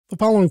The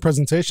following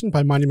presentation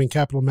by Monument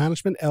Capital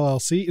Management,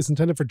 LLC, is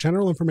intended for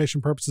general information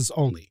purposes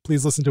only.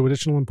 Please listen to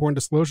additional important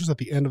disclosures at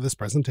the end of this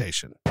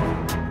presentation.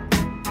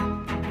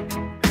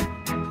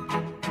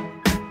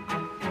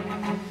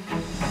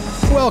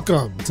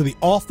 Welcome to the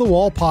Off the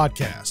Wall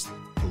podcast.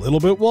 A little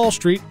bit Wall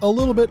Street, a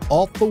little bit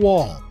off the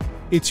wall.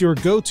 It's your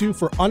go-to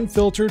for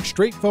unfiltered,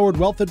 straightforward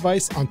wealth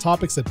advice on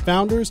topics that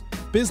founders,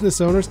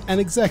 business owners, and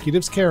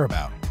executives care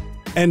about.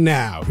 And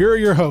now, here are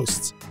your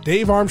hosts,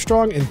 Dave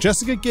Armstrong and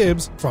Jessica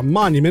Gibbs from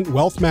Monument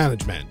Wealth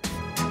Management.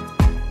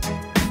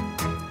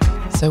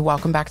 So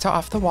welcome back to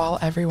Off the Wall,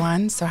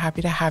 everyone. So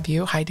happy to have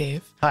you. Hi,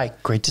 Dave. Hi,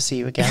 great to see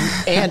you again.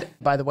 And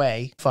by the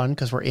way, fun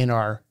because we're in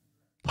our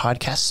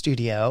podcast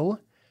studio.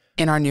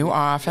 In our new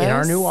office. In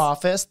our new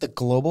office, the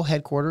global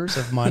headquarters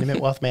of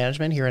Monument Wealth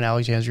Management here in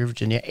Alexandria,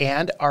 Virginia,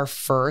 and our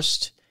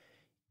first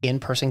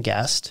in-person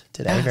guest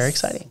today. Yes, very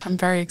exciting. I'm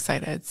very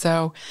excited.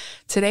 So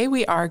today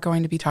we are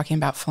going to be talking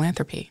about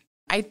philanthropy.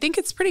 I think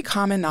it's pretty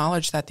common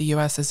knowledge that the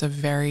U.S. is a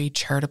very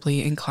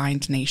charitably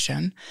inclined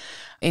nation.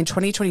 In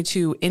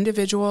 2022,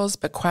 individuals,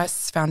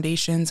 bequests,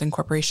 foundations, and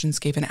corporations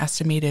gave an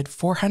estimated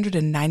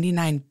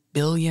 $499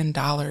 billion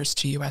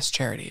to U.S.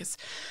 charities.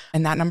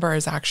 And that number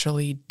is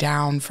actually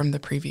down from the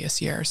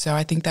previous year. So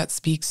I think that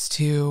speaks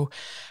to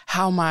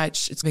how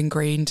much it's been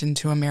ingrained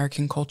into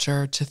American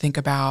culture to think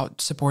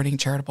about supporting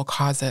charitable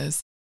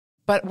causes.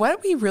 But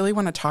what we really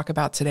want to talk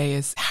about today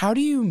is how do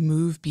you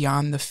move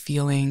beyond the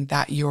feeling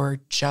that you're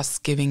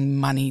just giving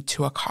money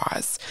to a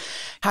cause?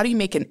 How do you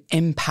make an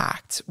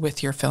impact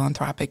with your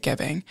philanthropic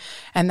giving?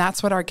 And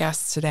that's what our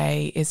guest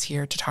today is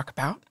here to talk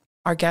about.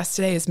 Our guest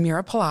today is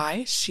Meera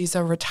Pillai. She's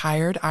a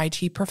retired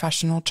IT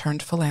professional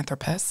turned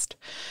philanthropist.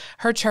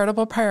 Her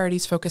charitable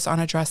priorities focus on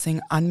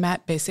addressing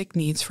unmet basic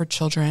needs for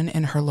children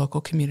in her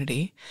local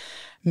community.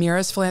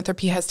 Meera's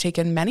philanthropy has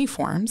taken many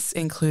forms,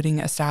 including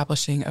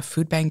establishing a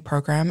food bank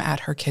program at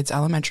her kids'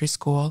 elementary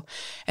school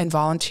and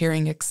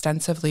volunteering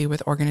extensively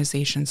with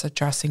organizations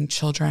addressing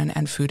children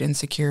and food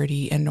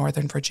insecurity in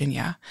Northern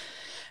Virginia.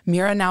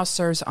 Meera now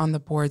serves on the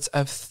boards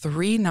of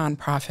 3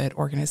 nonprofit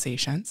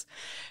organizations.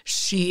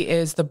 She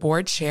is the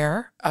board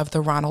chair of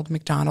the Ronald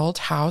McDonald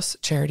House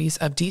Charities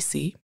of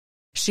D.C.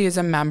 She is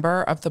a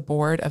member of the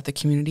board of the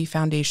Community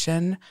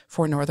Foundation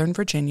for Northern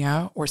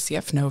Virginia, or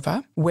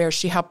CFNOVA, where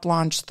she helped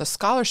launch the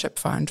Scholarship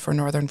Fund for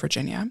Northern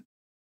Virginia.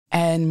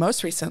 And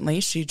most recently,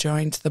 she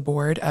joined the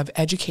board of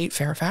Educate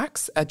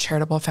Fairfax, a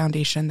charitable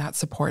foundation that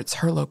supports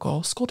her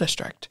local school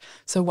district.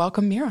 So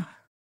welcome, Meera.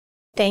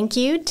 Thank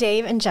you,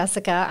 Dave and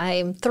Jessica.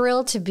 I'm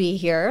thrilled to be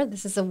here.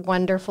 This is a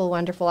wonderful,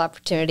 wonderful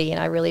opportunity, and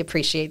I really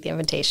appreciate the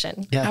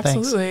invitation. Yeah,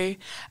 absolutely.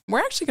 Thanks. We're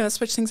actually going to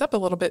switch things up a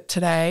little bit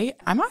today.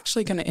 I'm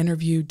actually going to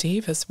interview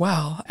Dave as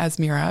well as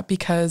Meera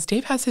because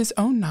Dave has his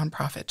own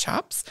nonprofit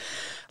chops.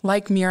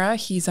 Like Meera,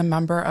 he's a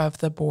member of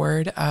the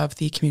board of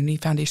the Community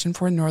Foundation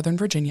for Northern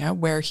Virginia,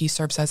 where he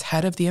serves as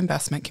head of the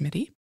investment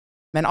committee.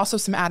 And also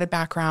some added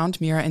background,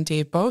 Meera and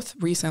Dave both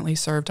recently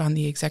served on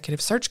the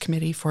executive search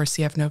committee for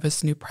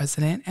CFNOVA's new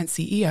president and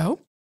CEO.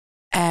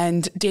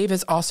 And Dave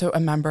is also a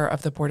member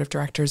of the board of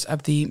directors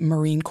of the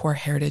Marine Corps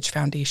Heritage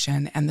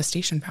Foundation and the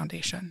Station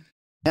Foundation.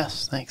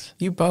 Yes, thanks.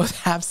 You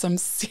both have some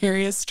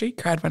serious street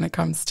cred when it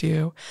comes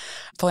to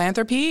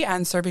philanthropy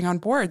and serving on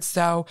boards.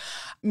 So,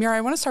 Meera,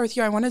 I want to start with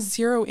you. I want to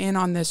zero in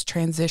on this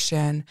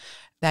transition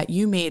that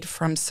you made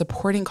from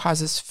supporting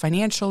causes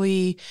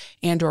financially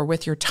and or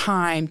with your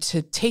time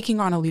to taking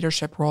on a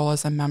leadership role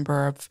as a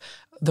member of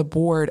the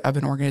board of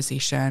an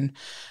organization.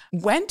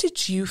 When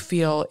did you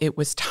feel it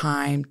was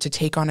time to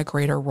take on a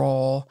greater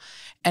role,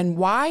 and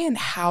why and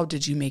how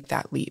did you make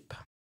that leap?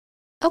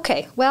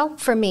 Okay, well,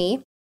 for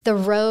me, the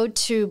road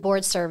to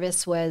board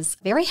service was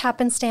very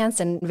happenstance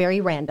and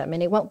very random,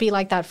 and it won't be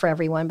like that for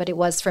everyone, but it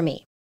was for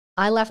me.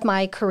 I left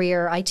my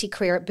career, IT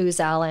career at Booz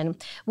Allen,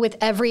 with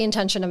every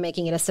intention of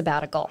making it a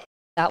sabbatical.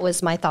 That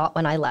was my thought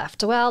when I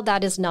left. Well,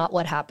 that is not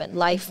what happened.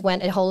 Life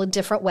went a whole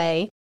different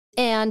way.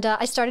 And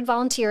I started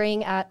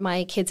volunteering at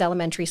my kids'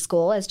 elementary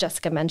school, as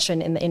Jessica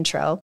mentioned in the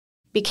intro.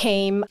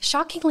 Became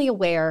shockingly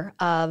aware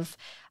of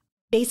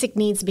basic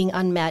needs being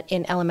unmet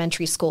in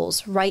elementary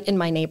schools right in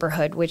my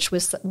neighborhood, which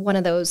was one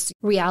of those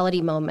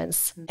reality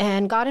moments.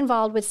 And got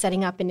involved with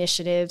setting up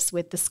initiatives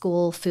with the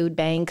school food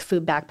bank,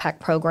 food backpack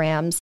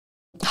programs,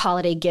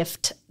 holiday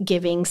gift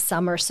giving,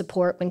 summer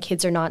support when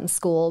kids are not in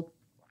school,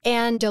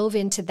 and dove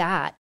into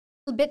that.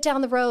 A bit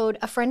down the road,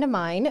 a friend of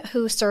mine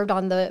who served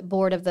on the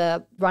board of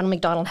the Ronald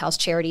McDonald House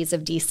Charities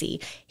of D.C.,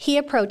 he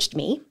approached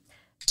me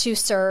to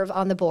serve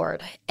on the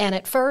board. And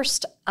at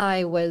first,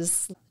 I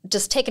was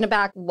just taken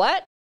aback.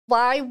 What?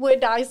 Why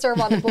would I serve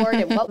on the board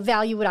and what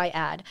value would I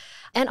add?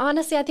 And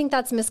honestly, I think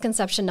that's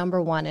misconception number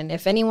one. And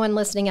if anyone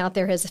listening out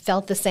there has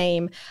felt the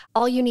same,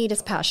 all you need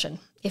is passion.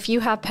 If you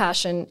have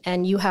passion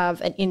and you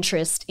have an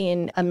interest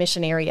in a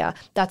mission area,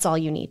 that's all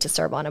you need to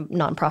serve on a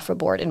nonprofit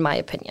board, in my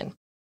opinion.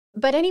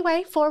 But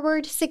anyway,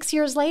 forward 6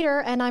 years later,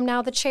 and I'm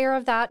now the chair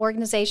of that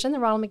organization, the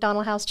Ronald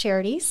McDonald House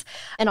Charities,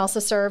 and also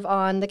serve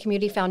on the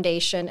Community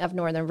Foundation of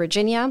Northern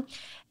Virginia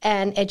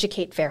and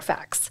Educate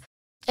Fairfax.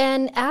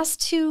 And as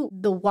to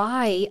the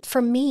why,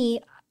 for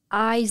me,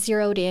 I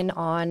zeroed in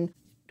on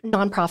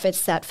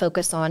nonprofits that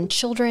focus on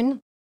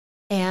children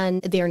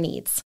and their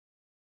needs.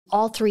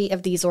 All three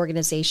of these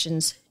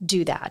organizations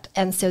do that.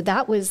 And so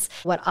that was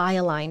what I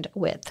aligned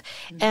with.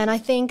 And I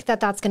think that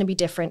that's going to be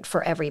different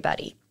for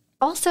everybody.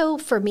 Also,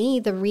 for me,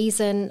 the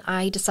reason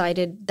I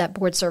decided that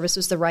board service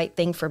was the right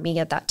thing for me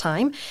at that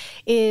time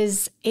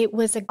is it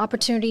was an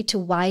opportunity to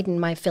widen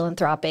my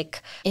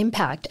philanthropic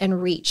impact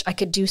and reach. I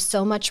could do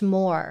so much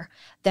more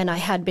than I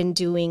had been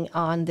doing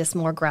on this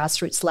more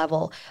grassroots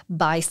level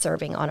by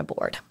serving on a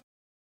board.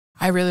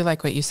 I really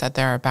like what you said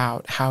there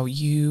about how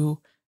you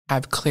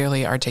have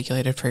clearly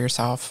articulated for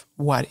yourself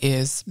what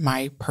is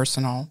my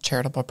personal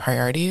charitable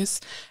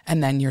priorities,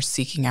 and then you're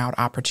seeking out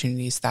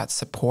opportunities that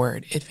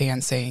support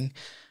advancing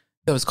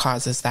those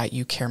causes that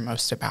you care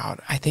most about.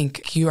 I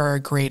think you are a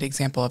great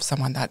example of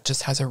someone that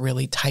just has a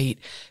really tight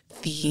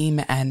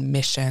theme and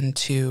mission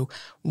to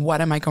what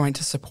am I going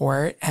to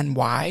support and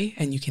why,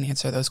 and you can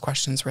answer those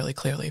questions really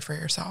clearly for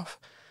yourself.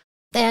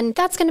 And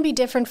that's going to be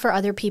different for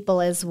other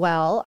people as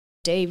well.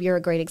 Dave, you're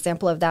a great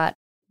example of that.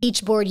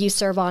 Each board you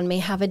serve on may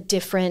have a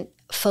different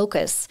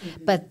focus,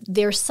 but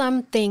there's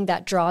something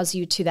that draws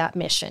you to that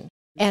mission.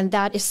 And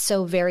that is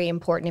so very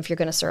important if you're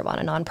going to serve on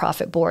a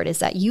nonprofit board, is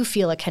that you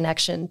feel a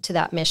connection to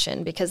that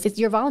mission, because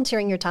you're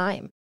volunteering your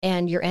time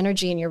and your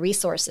energy and your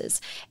resources.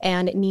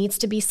 And it needs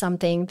to be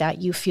something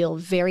that you feel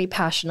very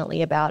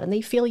passionately about and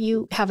they feel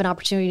you have an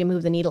opportunity to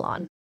move the needle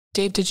on.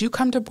 Dave, did you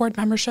come to board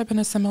membership in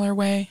a similar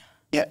way?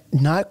 Yeah,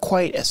 not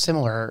quite as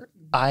similar.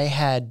 I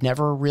had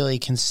never really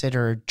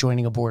considered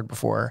joining a board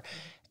before.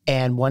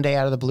 And one day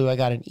out of the blue, I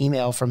got an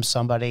email from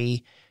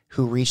somebody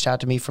who reached out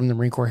to me from the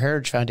Marine Corps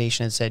Heritage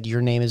Foundation and said,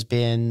 your name has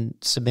been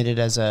submitted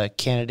as a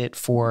candidate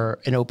for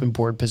an open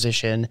board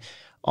position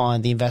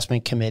on the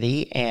investment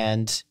committee,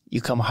 and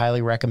you come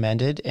highly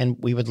recommended, and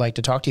we would like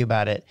to talk to you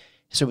about it.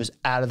 So it was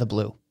out of the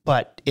blue.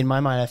 But in my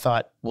mind, I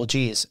thought, well,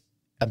 geez,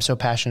 I'm so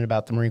passionate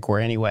about the Marine Corps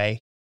anyway.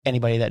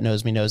 Anybody that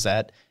knows me knows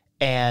that.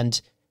 And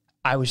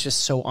I was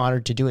just so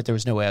honored to do it. There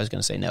was no way I was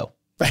going to say no.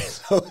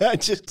 So I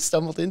just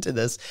stumbled into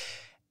this.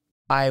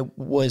 I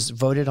was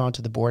voted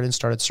onto the board and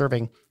started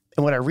serving.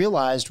 And what I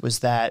realized was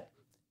that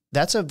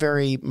that's a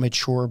very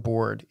mature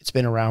board. It's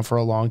been around for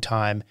a long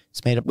time.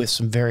 It's made up with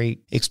some very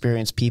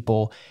experienced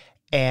people.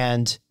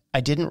 And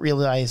I didn't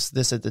realize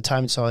this at the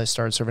time until I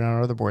started serving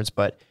on other boards,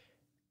 but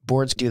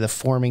boards do the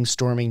forming,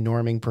 storming,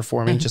 norming,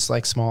 performing, just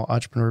like small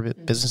entrepreneur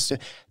businesses.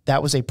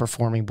 That was a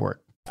performing board.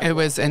 It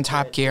was in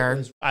top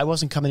gear. I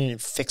wasn't coming in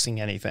and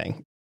fixing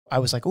anything. I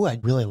was like, oh, I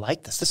really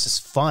like this. This is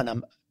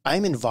fun.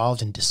 I'm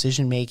involved in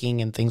decision-making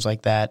and things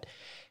like that.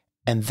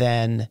 And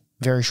then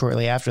very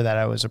shortly after that,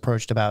 I was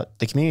approached about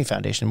the Community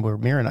Foundation where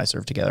Meera and I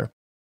served together.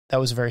 That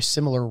was a very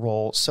similar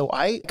role. So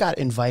I got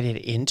invited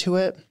into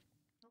it.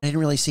 I didn't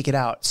really seek it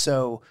out.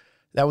 So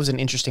that was an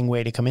interesting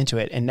way to come into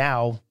it. And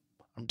now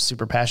I'm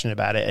super passionate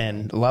about it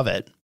and love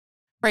it.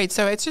 Right.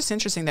 So it's just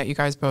interesting that you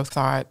guys both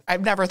thought,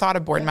 I've never thought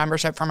of board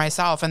membership for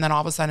myself. And then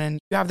all of a sudden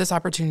you have this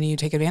opportunity, you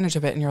take advantage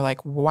of it and you're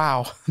like,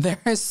 wow, there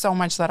is so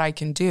much that I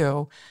can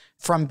do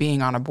from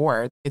being on a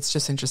board. It's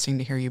just interesting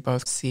to hear you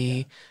both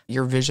see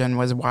your vision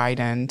was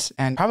widened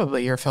and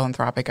probably your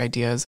philanthropic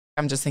ideas.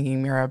 I'm just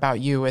thinking, Meera, about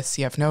you with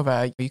CF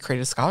Nova. You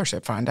created a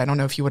scholarship fund. I don't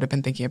know if you would have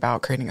been thinking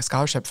about creating a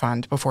scholarship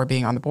fund before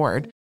being on the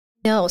board.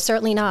 No,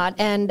 certainly not.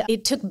 And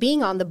it took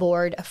being on the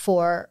board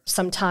for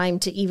some time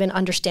to even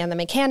understand the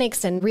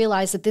mechanics and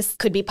realize that this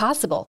could be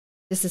possible.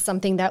 This is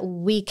something that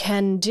we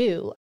can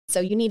do. So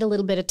you need a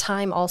little bit of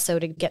time also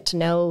to get to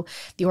know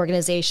the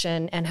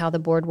organization and how the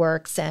board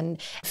works and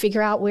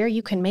figure out where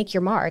you can make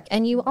your mark.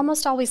 And you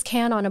almost always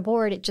can on a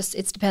board. It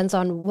depends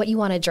on what you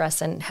want to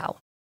address and how.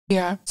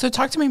 Yeah. So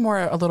talk to me more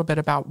a little bit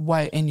about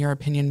what, in your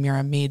opinion,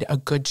 Meera, made a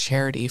good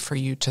charity for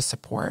you to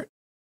support.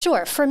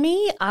 Sure. For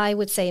me, I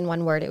would say in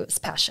one word, it was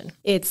passion.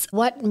 It's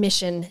what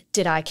mission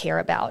did I care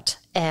about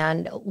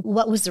and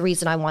what was the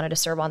reason I wanted to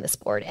serve on this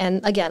board?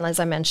 And again, as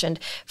I mentioned,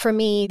 for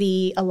me,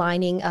 the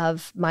aligning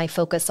of my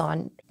focus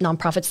on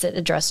nonprofits that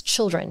address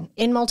children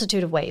in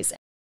multitude of ways.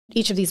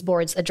 Each of these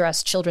boards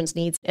address children's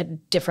needs in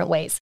different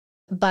ways,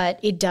 but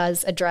it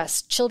does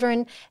address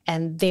children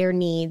and their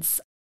needs.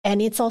 And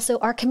it's also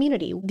our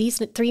community. These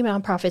three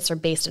nonprofits are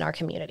based in our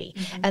community.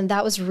 And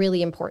that was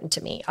really important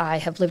to me. I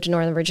have lived in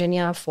Northern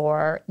Virginia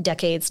for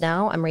decades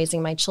now. I'm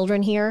raising my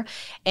children here.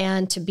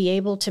 And to be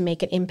able to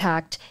make an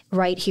impact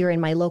right here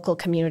in my local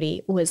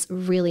community was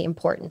really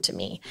important to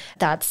me.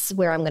 That's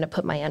where I'm going to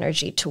put my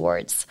energy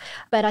towards.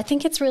 But I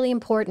think it's really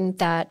important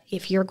that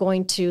if you're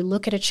going to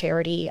look at a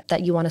charity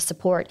that you want to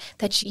support,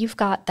 that you've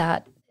got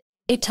that,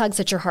 it tugs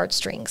at your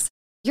heartstrings.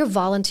 You're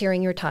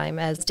volunteering your time,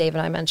 as Dave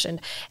and I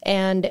mentioned,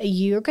 and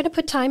you're going to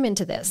put time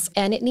into this.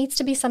 And it needs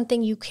to be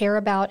something you care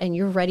about and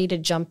you're ready to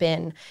jump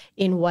in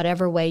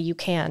whatever way you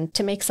can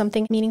to make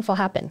something meaningful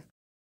happen.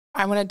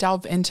 I want to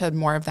delve into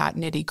more of that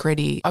nitty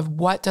gritty of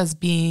what does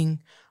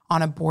being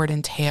on a board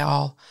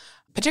entail,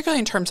 particularly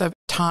in terms of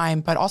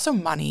time, but also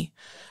money,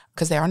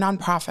 because they are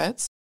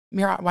nonprofits.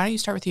 Meera, why don't you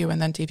start with you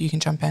and then Dave, you can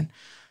jump in.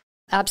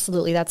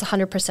 Absolutely. That's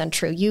 100%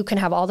 true. You can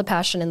have all the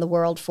passion in the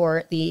world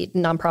for the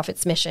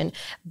nonprofit's mission,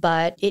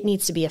 but it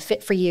needs to be a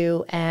fit for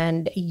you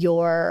and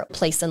your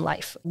place in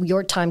life,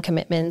 your time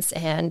commitments,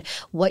 and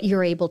what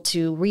you're able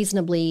to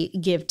reasonably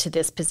give to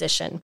this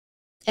position.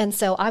 And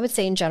so I would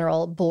say in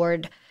general,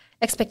 board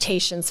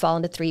expectations fall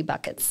into 3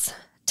 buckets: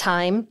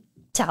 time,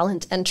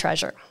 talent, and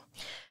treasure.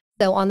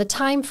 So on the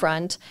time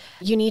front,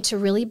 you need to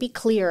really be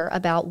clear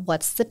about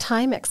what's the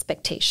time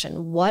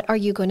expectation. What are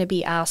you going to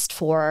be asked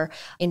for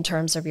in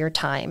terms of your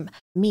time?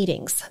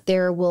 Meetings.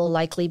 There will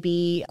likely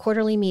be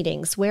quarterly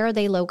meetings. Where are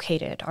they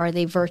located? Are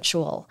they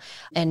virtual?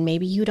 And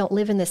maybe you don't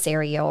live in this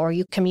area or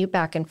you commute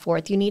back and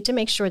forth. You need to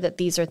make sure that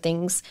these are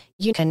things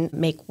you can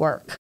make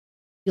work.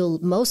 You'll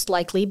most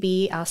likely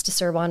be asked to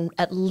serve on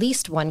at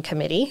least one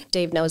committee.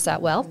 Dave knows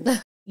that well.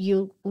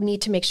 You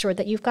need to make sure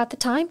that you've got the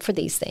time for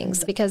these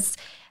things because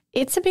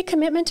it's a big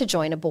commitment to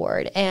join a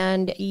board,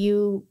 and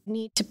you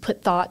need to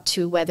put thought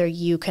to whether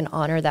you can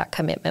honor that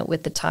commitment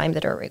with the time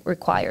that it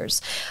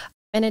requires.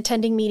 And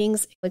attending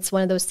meetings, it's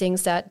one of those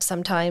things that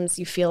sometimes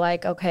you feel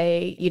like,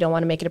 okay, you don't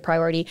want to make it a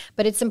priority,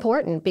 but it's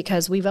important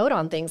because we vote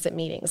on things at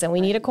meetings and we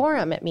need a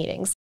quorum at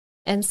meetings.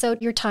 And so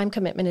your time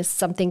commitment is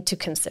something to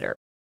consider.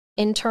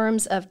 In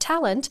terms of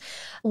talent,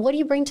 what do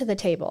you bring to the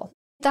table?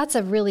 That's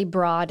a really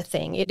broad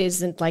thing. It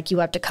isn't like you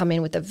have to come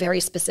in with a very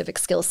specific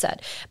skill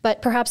set,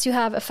 but perhaps you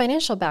have a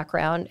financial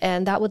background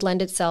and that would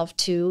lend itself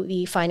to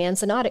the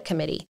Finance and Audit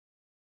Committee.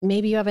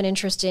 Maybe you have an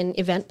interest in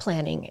event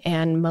planning,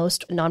 and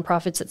most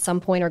nonprofits at some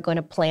point are going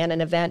to plan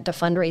an event, a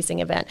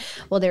fundraising event.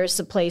 Well, there's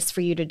a place for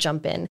you to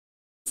jump in.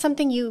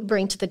 Something you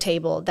bring to the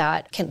table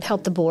that can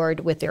help the board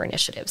with their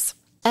initiatives.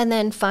 And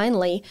then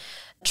finally,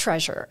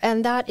 treasure.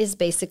 And that is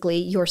basically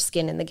your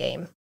skin in the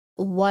game.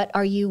 What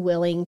are you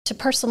willing to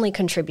personally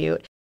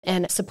contribute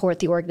and support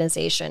the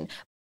organization?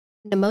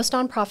 Most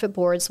nonprofit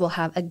boards will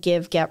have a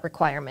give-get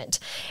requirement.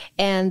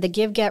 And the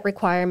give-get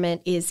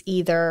requirement is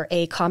either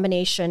a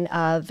combination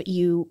of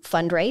you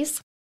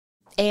fundraise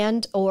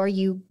and or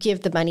you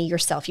give the money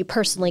yourself, you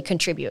personally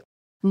contribute.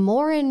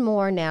 More and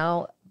more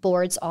now,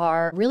 boards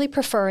are really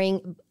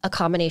preferring a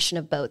combination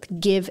of both,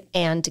 give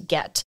and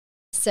get.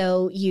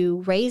 So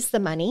you raise the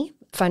money,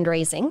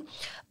 fundraising,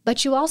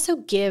 but you also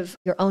give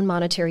your own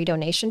monetary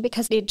donation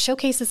because it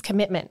showcases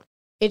commitment.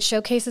 It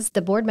showcases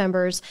the board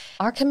members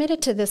are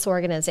committed to this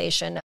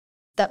organization.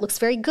 That looks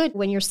very good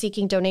when you're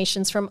seeking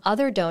donations from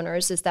other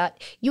donors, is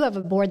that you have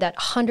a board that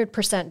 100%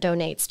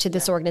 donates to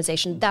this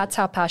organization. That's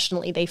how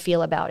passionately they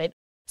feel about it.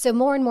 So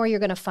more and more, you're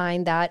going to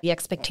find that the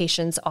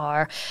expectations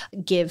are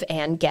give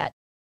and get.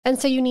 And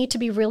so you need to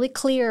be really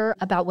clear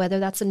about whether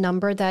that's a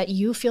number that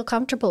you feel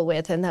comfortable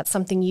with and that's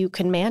something you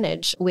can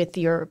manage with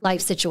your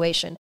life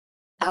situation.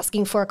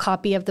 Asking for a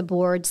copy of the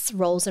board's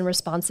roles and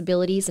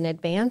responsibilities in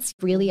advance,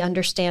 really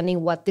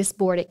understanding what this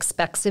board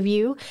expects of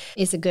you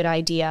is a good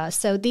idea.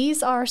 So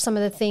these are some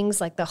of the things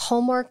like the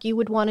homework you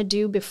would want to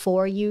do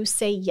before you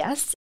say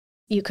yes.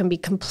 You can be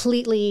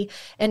completely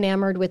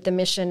enamored with the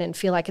mission and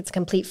feel like it's a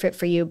complete fit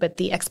for you, but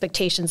the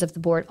expectations of the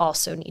board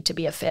also need to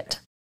be a fit.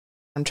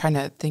 I'm trying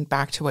to think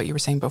back to what you were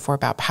saying before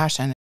about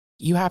passion.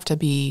 You have to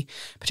be,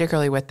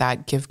 particularly with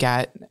that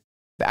give-get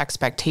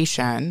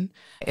expectation.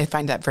 I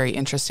find that very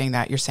interesting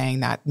that you're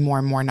saying that more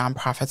and more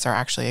nonprofits are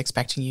actually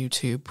expecting you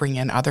to bring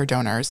in other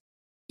donors.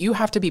 You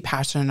have to be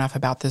passionate enough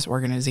about this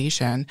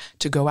organization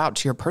to go out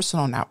to your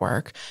personal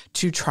network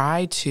to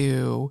try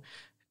to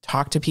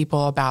talk to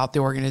people about the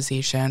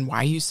organization,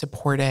 why you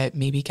support it,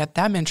 maybe get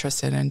them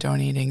interested in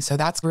donating. So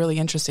that's really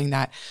interesting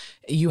that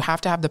you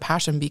have to have the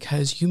passion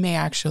because you may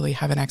actually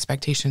have an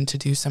expectation to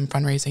do some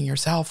fundraising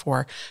yourself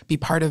or be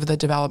part of the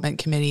development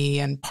committee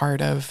and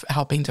part of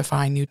helping to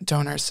find new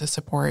donors to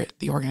support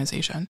the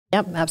organization.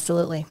 Yep,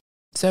 absolutely.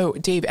 So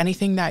Dave,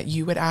 anything that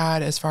you would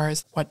add as far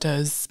as what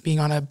does being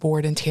on a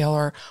board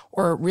entail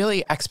or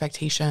really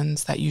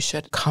expectations that you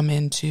should come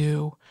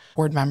into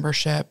board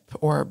membership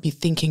or be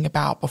thinking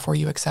about before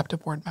you accept a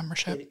board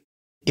membership?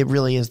 It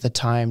really is the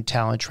time,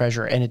 talent,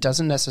 treasure. And it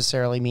doesn't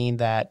necessarily mean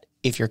that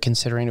if you're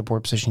considering a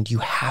board position, you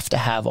have to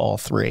have all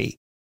 3.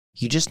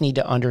 You just need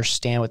to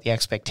understand what the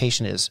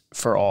expectation is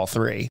for all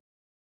 3.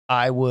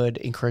 I would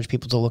encourage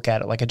people to look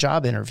at it like a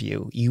job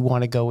interview. You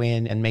want to go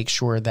in and make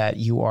sure that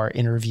you are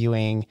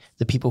interviewing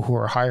the people who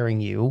are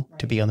hiring you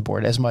to be on the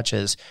board as much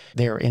as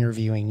they're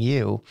interviewing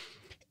you.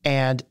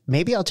 And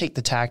maybe I'll take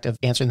the tact of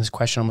answering this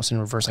question almost in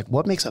reverse, like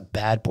what makes a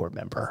bad board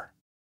member?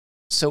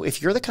 So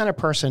if you're the kind of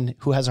person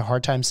who has a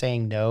hard time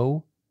saying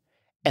no,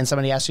 and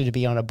somebody asks you to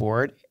be on a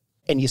board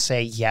and you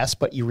say yes,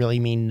 but you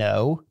really mean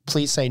no,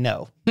 please say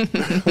no.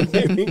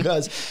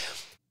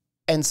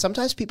 And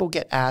sometimes people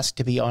get asked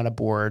to be on a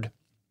board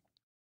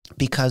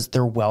because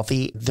they're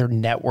wealthy, their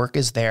network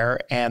is there,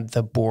 and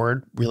the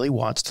board really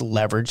wants to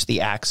leverage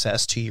the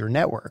access to your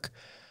network.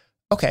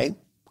 Okay,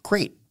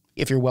 great.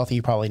 If you're wealthy,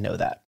 you probably know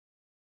that.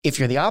 If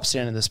you're the opposite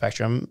end of the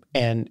spectrum,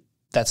 and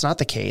that's not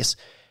the case,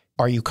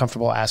 are you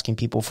comfortable asking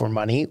people for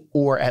money,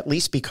 or at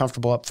least be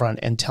comfortable up front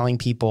and telling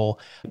people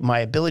my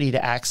ability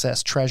to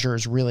access treasure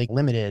is really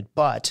limited,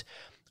 but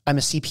I'm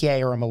a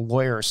CPA or I'm a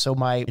lawyer, so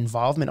my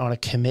involvement on a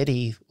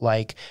committee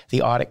like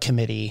the audit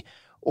committee,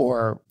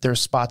 or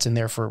there's spots in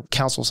there for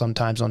counsel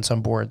sometimes on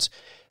some boards,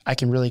 I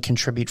can really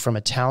contribute from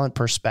a talent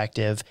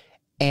perspective.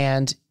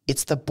 And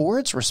it's the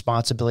board's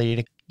responsibility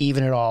to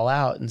even it all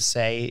out and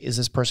say, is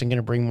this person going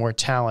to bring more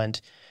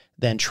talent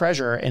than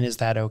treasure? And is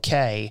that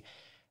okay?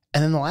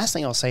 And then the last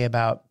thing I'll say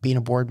about being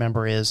a board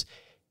member is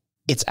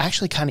it's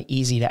actually kind of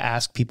easy to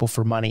ask people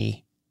for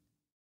money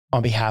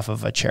on behalf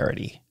of a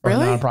charity or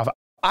Really? a nonprofit.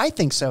 I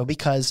think so,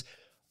 because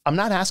I'm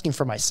not asking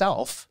for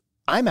myself.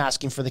 I'm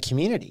asking for the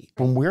community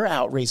when we're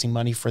out raising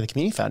money for the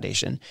community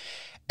foundation.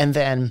 And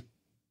then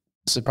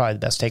this is probably the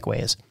best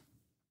takeaway is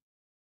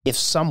if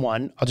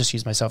someone, I'll just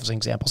use myself as an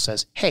example,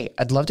 says, hey,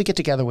 I'd love to get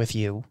together with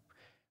you.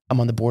 I'm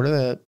on the board of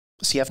the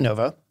CF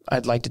Nova.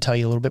 I'd like to tell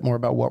you a little bit more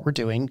about what we're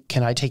doing.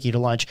 Can I take you to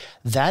lunch?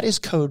 That is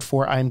code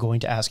for I'm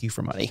going to ask you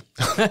for money.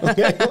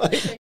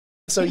 Okay?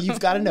 So you've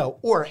got to know.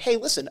 Or, hey,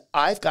 listen,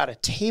 I've got a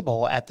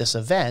table at this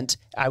event.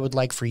 I would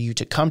like for you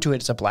to come to it.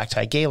 It's a black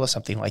tie gala,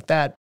 something like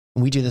that.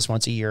 We do this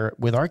once a year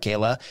with our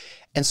gala.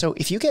 And so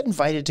if you get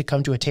invited to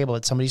come to a table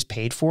that somebody's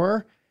paid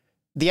for,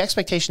 the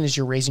expectation is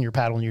you're raising your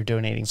paddle and you're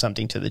donating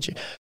something to the.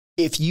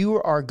 If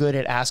you are good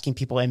at asking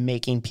people and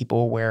making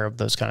people aware of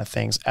those kind of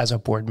things as a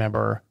board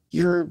member,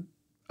 you're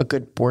a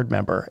good board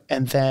member.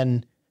 And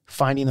then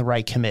finding the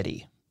right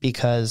committee,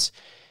 because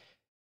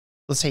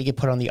let's say you get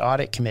put on the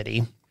audit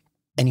committee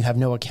and you have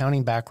no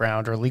accounting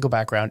background or legal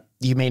background,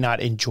 you may not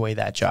enjoy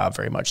that job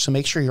very much. So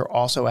make sure you're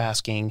also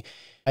asking,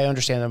 I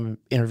understand I'm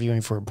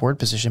interviewing for a board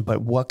position,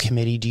 but what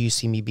committee do you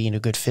see me being a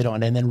good fit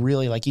on? And then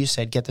really, like you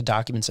said, get the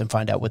documents and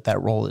find out what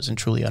that role is and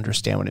truly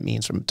understand what it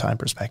means from a time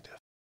perspective.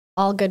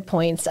 All good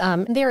points.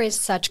 There is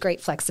such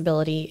great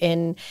flexibility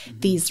in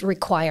these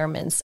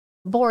requirements.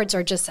 Boards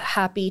are just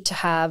happy to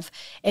have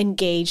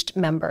engaged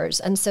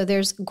members. And so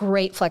there's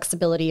great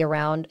flexibility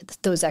around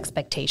those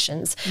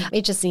expectations.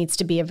 It just needs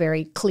to be a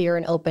very clear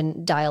and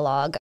open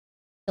dialogue.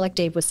 Like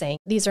Dave was saying,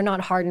 these are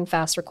not hard and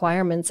fast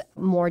requirements,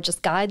 more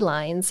just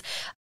guidelines.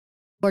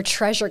 Or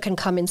treasure can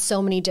come in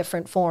so many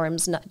different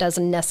forms,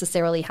 doesn't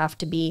necessarily have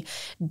to be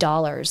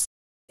dollars.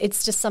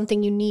 It's just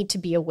something you need to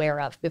be aware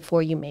of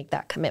before you make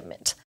that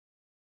commitment.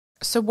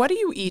 So what do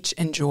you each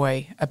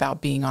enjoy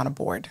about being on a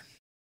board?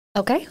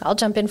 Okay, I'll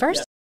jump in first.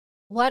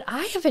 Yeah. What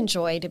I have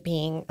enjoyed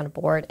being on a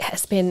board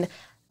has been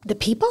the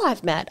people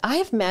I've met. I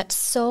have met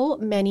so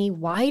many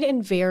wide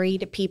and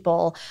varied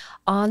people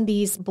on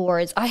these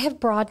boards. I have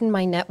broadened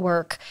my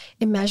network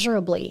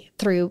immeasurably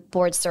through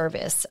board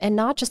service, and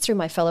not just through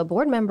my fellow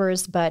board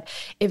members, but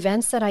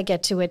events that I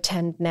get to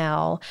attend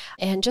now,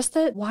 and just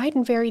the wide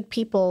and varied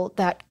people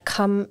that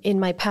come in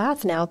my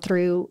path now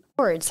through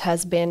boards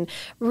has been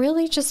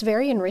really just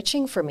very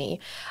enriching for me.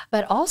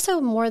 But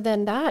also more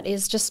than that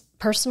is just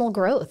personal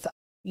growth.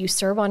 You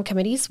serve on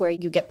committees where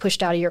you get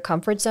pushed out of your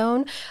comfort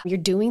zone. You're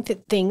doing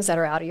things that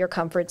are out of your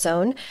comfort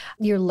zone.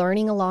 You're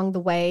learning along the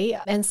way.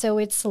 And so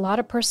it's a lot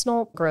of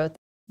personal growth.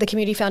 The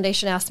Community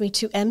Foundation asked me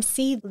to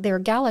MC their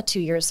gala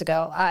 2 years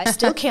ago. I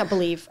still can't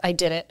believe I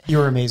did it. You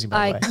were amazing,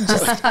 by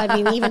the way. I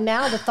mean, even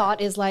now the thought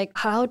is like,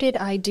 how did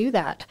I do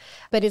that?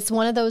 But it's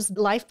one of those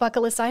life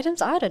bucket list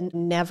items I'd have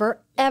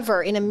never,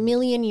 ever in a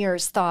million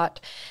years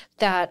thought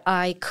that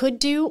I could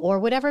do or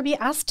would ever be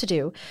asked to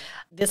do.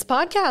 This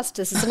podcast,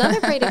 this is another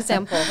great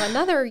example,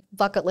 another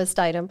bucket list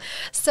item.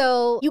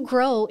 So you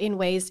grow in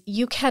ways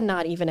you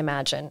cannot even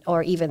imagine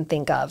or even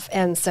think of.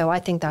 And so I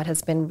think that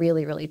has been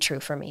really, really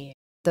true for me.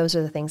 Those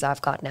are the things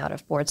I've gotten out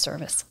of board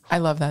service. I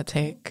love that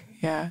take.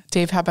 Yeah.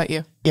 Dave, how about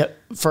you? Yeah.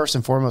 First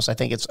and foremost, I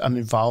think I'm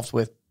involved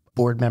with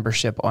board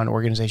membership on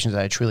organizations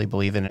that I truly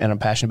believe in and I'm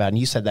passionate about. And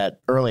you said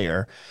that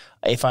earlier.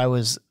 If I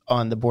was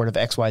on the board of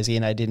XYZ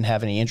and I didn't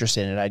have any interest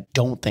in it, I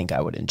don't think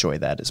I would enjoy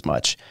that as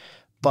much.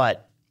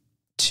 But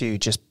to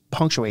just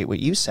punctuate what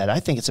you said,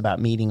 I think it's about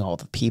meeting all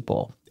the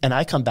people. And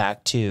I come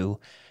back to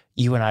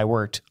you and I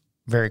worked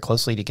very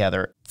closely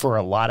together for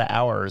a lot of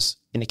hours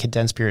in a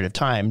condensed period of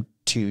time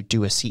to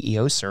do a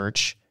CEO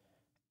search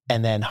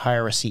and then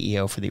hire a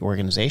CEO for the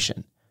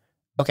organization.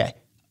 Okay,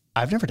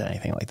 I've never done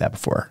anything like that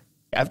before.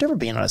 I've never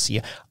been on a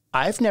CEO.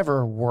 I've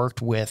never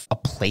worked with a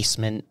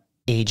placement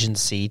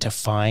agency to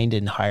find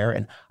and hire,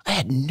 and I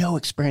had no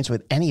experience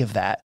with any of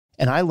that.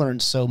 And I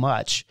learned so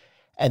much.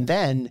 And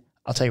then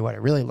I'll tell you what I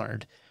really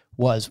learned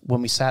was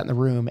when we sat in the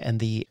room and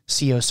the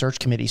CEO search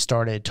committee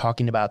started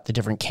talking about the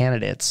different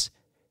candidates,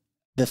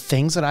 the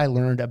things that I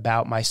learned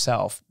about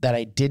myself that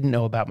I didn't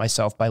know about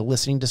myself by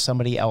listening to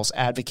somebody else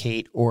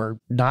advocate or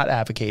not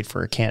advocate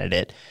for a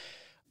candidate,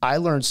 I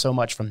learned so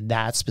much from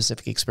that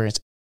specific experience.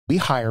 We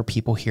hire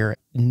people here,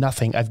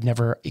 nothing. I've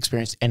never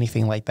experienced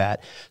anything like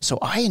that. So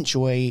I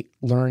enjoy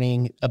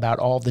learning about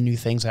all the new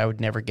things I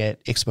would never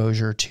get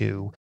exposure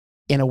to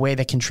in a way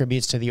that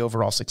contributes to the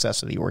overall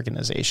success of the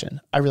organization.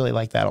 I really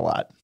like that a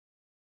lot.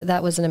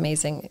 That was an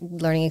amazing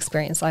learning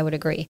experience. I would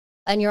agree.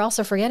 And you're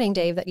also forgetting,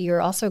 Dave, that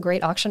you're also a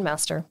great auction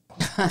master.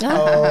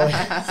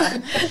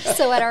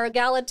 So at our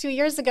gala 2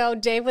 years ago,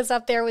 Dave was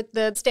up there with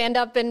the stand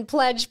up and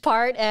pledge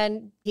part,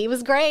 and he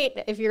was great.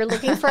 If you're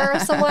looking for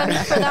someone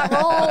for that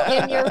role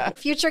in your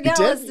future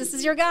galas, this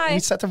is your guy. We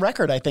set the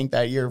record, I think,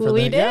 that year.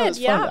 We did, it was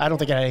fun. yeah. I don't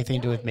think it had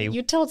anything to do with me.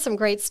 You told some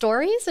great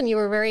stories, and you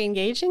were very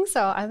engaging,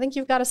 so I think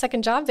you've got a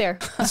second job there.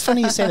 It's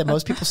funny you say that.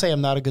 Most people say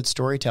I'm not a good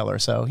storyteller,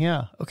 so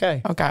yeah,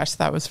 okay. Oh gosh,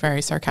 that was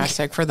very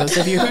sarcastic for those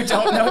of you who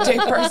don't know Dave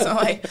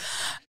personally.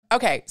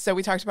 Okay, so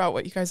we talked about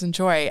what you guys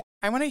enjoy.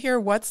 I want to hear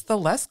what's the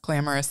less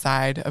glamorous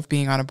side of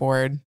being on a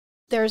board.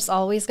 There's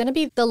always going to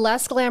be the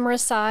less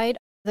glamorous side,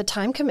 the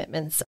time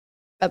commitments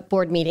at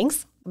board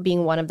meetings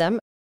being one of them.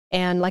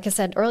 And like I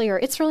said earlier,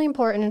 it's really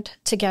important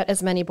to get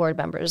as many board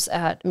members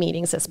at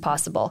meetings as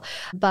possible.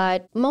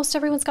 But most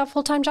everyone's got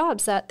full-time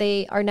jobs that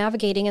they are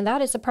navigating, and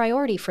that is a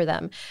priority for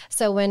them.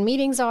 So when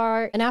meetings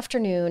are an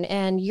afternoon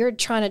and you're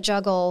trying to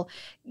juggle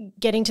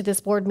getting to this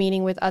board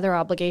meeting with other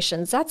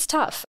obligations, that's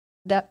tough.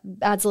 That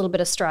adds a little bit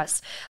of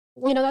stress.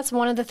 You know, that's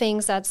one of the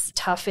things that's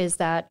tough, is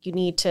that you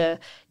need to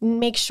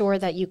make sure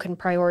that you can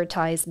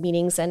prioritize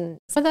meetings. And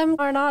some of them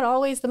are not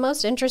always the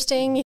most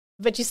interesting,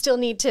 but you still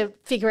need to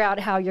figure out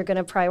how you're going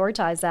to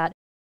prioritize that.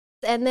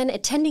 And then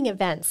attending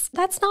events.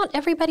 That's not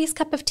everybody's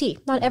cup of tea.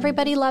 Not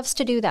everybody loves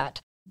to do that.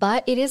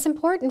 But it is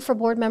important for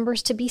board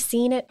members to be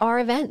seen at our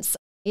events.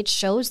 It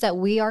shows that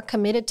we are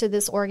committed to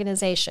this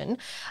organization.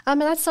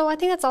 So I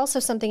think that's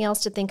also something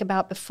else to think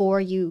about before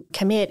you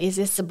commit. Is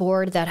this a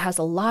board that has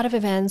a lot of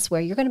events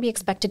where you're going to be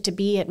expected to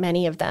be at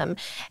many of them?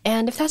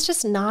 And if that's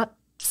just not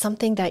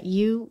something that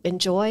you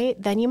enjoy,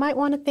 then you might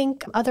want to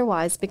think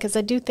otherwise, because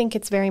I do think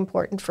it's very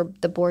important for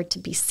the board to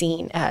be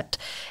seen at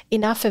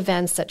enough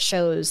events that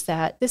shows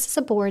that this is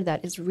a board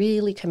that is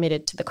really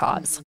committed to the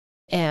cause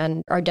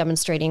and are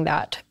demonstrating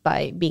that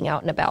by being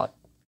out and about.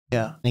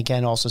 Yeah. And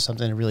again, also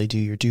something to really do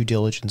your due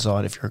diligence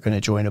on if you're going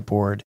to join a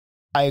board.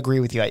 I agree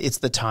with you. It's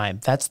the time.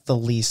 That's the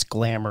least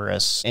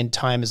glamorous. And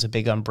time is a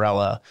big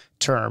umbrella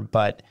term,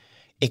 but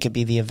it could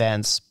be the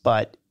events.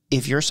 But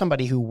if you're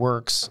somebody who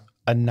works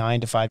a 9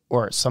 to 5,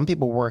 or some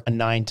people work a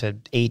 9 to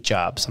 8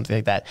 job, something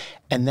like that,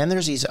 and then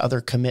there's these other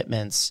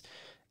commitments,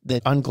 the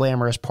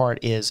unglamorous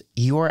part is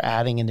you are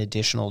adding an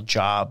additional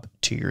job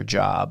to your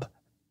job.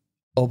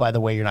 Oh, by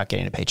the way, you're not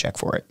getting a paycheck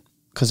for it,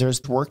 because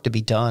there's work to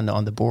be done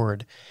on the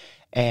board.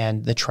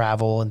 And the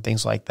travel and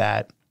things like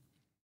that.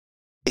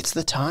 It's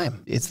the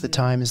time. It's the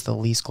time is the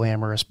least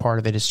glamorous part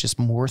of it. It's just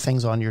more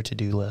things on your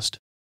to-do list.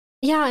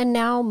 Yeah, and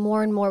now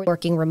more and more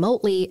working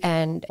remotely.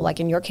 And like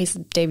in your case,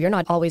 Dave, you're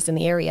not always in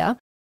the area.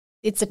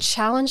 It's a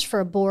challenge for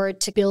a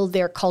board to build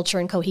their culture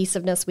and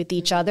cohesiveness with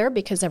each other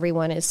because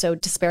everyone is so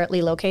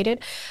disparately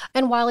located.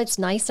 And while it's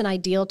nice and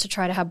ideal to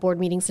try to have board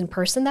meetings in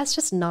person, that's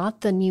just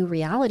not the new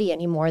reality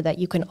anymore, that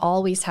you can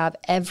always have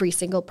every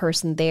single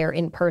person there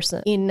in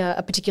person in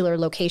a particular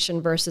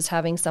location versus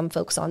having some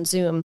folks on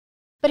Zoom.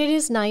 But it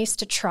is nice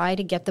to try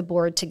to get the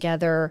board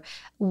together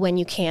when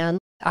you can.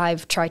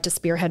 I've tried to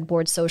spearhead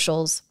board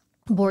socials,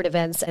 board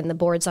events, and the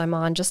boards I'm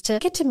on, just to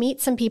get to meet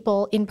some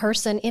people in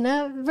person in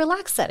a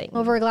relaxed setting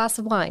over a glass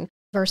of wine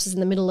versus in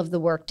the middle of the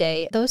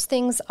workday. Those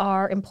things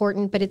are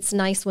important, but it's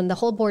nice when the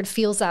whole board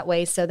feels that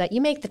way so that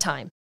you make the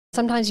time.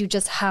 Sometimes you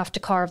just have to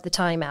carve the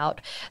time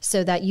out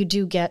so that you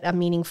do get a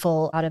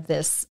meaningful out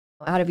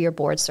of your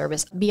board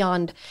service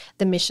beyond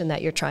the mission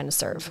that you're trying to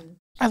serve.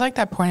 I like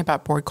that point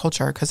about board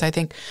culture, because I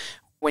think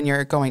when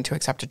you're going to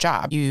accept a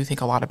job, you think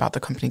a lot about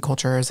the company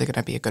culture. Is it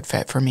going to be a good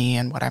fit for me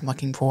and what I'm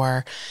looking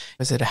for?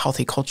 Is it a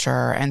healthy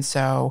culture? And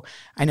so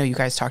I know you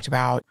guys talked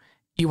about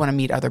you want to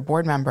meet other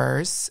board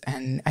members,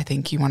 and I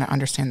think you want to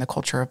understand the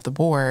culture of the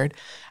board.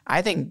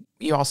 I think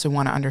you also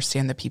want to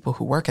understand the people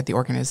who work at the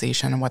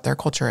organization and what their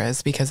culture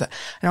is, because I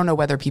don't know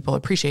whether people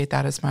appreciate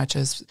that as much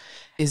as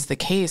is the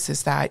case,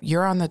 is that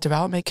you're on the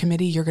development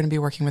committee, you're going to be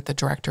working with the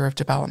director of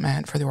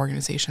development for the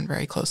organization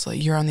very closely.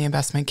 You're on the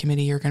investment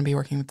committee, you're going to be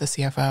working with the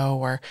CFO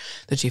or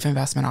the chief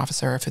investment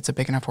officer. If it's a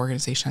big enough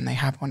organization, they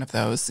have one of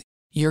those.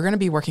 You're going to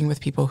be working with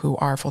people who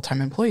are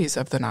full-time employees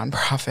of the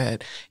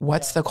nonprofit.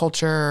 What's the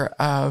culture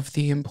of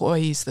the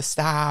employees, the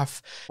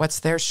staff?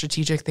 What's their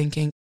strategic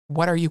thinking?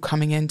 What are you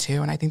coming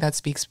into? And I think that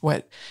speaks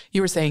what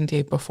you were saying,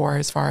 Dave, before,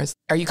 as far as,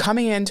 are you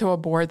coming into a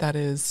board that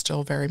is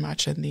still very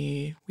much in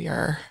the, we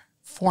are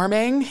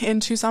forming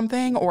into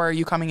something, or are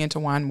you coming into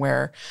one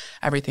where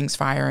everything's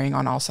firing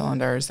on all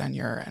cylinders and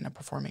you're in a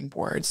performing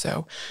board?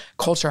 So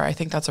culture, I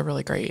think that's a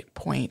really great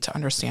point to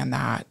understand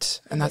that.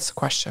 And that's the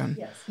question.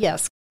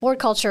 Yes. Board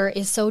culture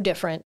is so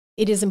different.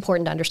 It is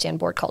important to understand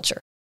board culture.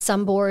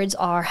 Some boards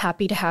are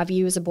happy to have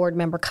you as a board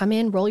member come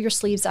in, roll your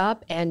sleeves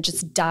up, and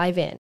just dive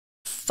in.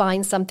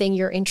 Find something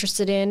you're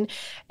interested in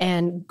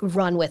and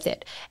run with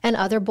it. And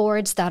other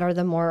boards that are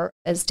the more,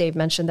 as Dave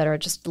mentioned, that are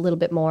just a little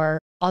bit more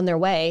on their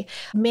way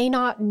may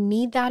not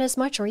need that as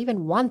much or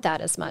even want that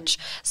as much.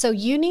 So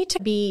you need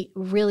to be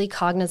really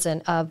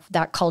cognizant of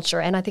that culture.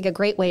 And I think a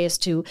great way is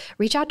to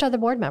reach out to other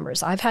board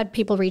members. I've had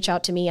people reach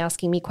out to me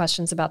asking me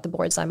questions about the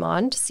boards I'm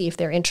on to see if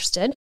they're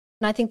interested.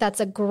 And I think that's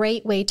a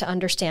great way to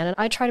understand. And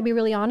I try to be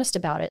really honest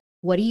about it.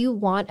 What do you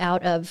want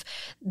out of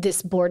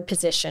this board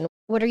position?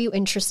 What are you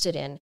interested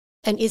in?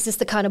 And is this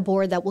the kind of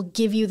board that will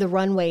give you the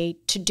runway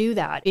to do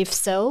that? If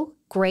so,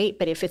 great.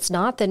 But if it's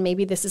not, then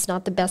maybe this is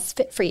not the best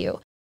fit for you.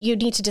 You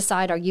need to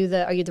decide, are you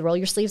the roll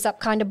your sleeves up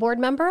kind of board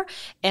member?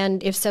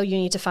 And if so, you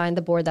need to find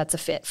the board that's a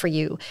fit for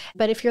you.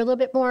 But if you're a little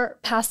bit more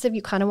passive,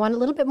 you kind of want a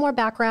little bit more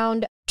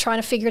background,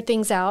 trying to figure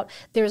things out,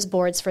 there's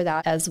boards for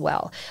that as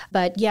well.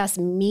 But yes,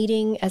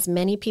 meeting as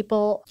many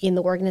people in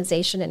the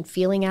organization and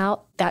feeling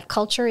out that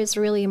culture is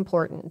really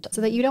important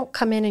so that you don't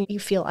come in and you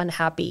feel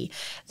unhappy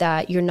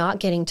that you're not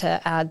getting to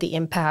add the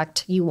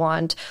impact you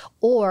want,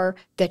 or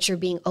that you're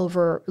being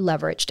over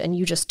leveraged and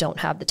you just don't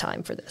have the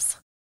time for this.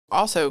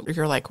 Also,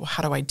 you're like, well,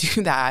 how do I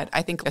do that?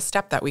 I think a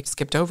step that we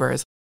skipped over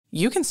is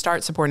you can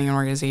start supporting an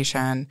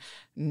organization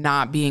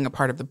not being a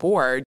part of the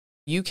board.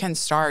 You can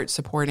start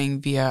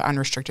supporting via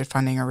unrestricted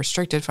funding or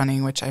restricted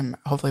funding, which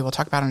hopefully we'll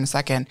talk about in a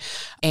second,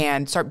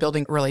 and start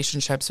building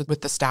relationships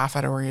with the staff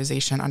at an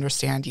organization.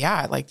 Understand,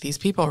 like these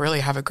people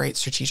really have a great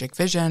strategic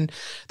vision.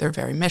 They're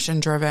very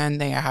mission driven.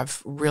 They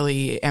have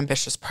really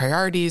ambitious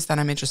priorities that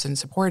I'm interested in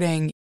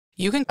supporting.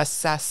 You can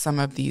assess some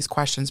of these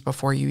questions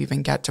before you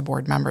even get to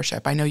board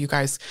membership. I know you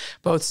guys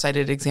both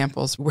cited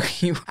examples where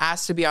you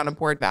asked to be on a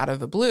board out of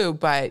the blue,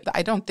 but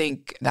I don't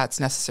think that's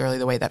necessarily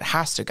the way that it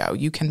has to go.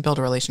 You can build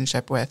a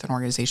relationship with an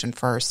organization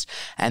first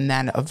and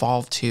then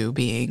evolve to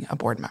being a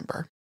board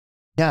member.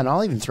 Yeah, and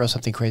I'll even throw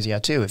something crazy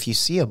out too. If you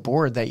see a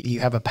board that you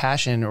have a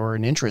passion or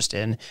an interest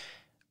in,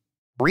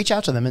 reach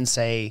out to them and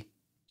say,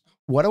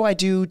 what do I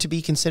do to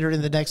be considered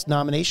in the next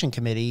nomination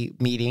committee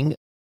meeting?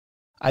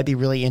 I'd be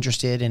really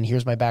interested, and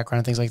here's my background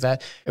and things like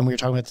that. And we were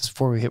talking about this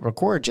before we hit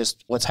record,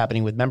 just what's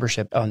happening with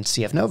membership on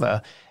CF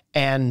Nova.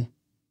 And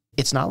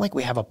it's not like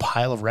we have a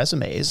pile of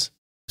resumes.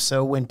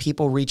 So when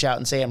people reach out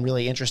and say, I'm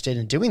really interested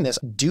in doing this,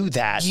 do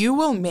that. You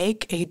will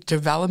make a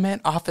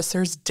development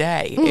officer's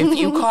day if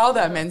you call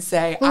them and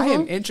say, I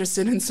am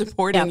interested in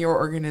supporting your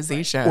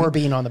organization. Or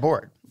being on the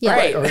board. Yeah.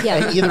 Right. Or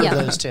either of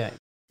those two.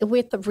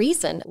 With the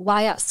reason,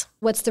 why us?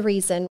 What's the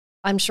reason?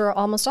 I'm sure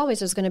almost always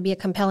there's going to be a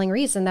compelling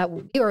reason that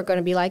you are going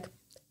to be like,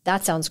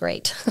 that sounds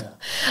great.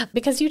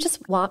 Because you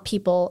just want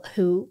people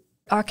who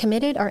are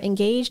committed, are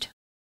engaged.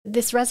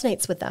 This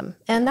resonates with them.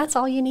 And that's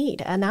all you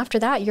need. And after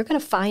that, you're going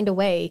to find a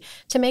way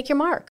to make your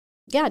mark.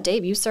 Yeah,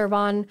 Dave, you serve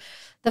on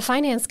the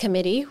finance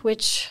committee,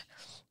 which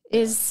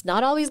is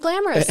not always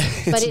glamorous,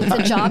 but it's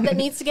a job that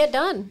needs to get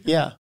done.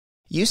 Yeah.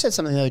 You said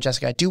something though,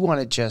 Jessica. I do want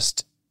to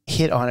just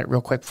hit on it real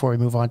quick before we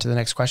move on to the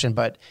next question.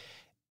 But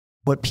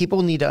what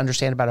people need to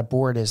understand about a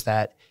board is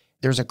that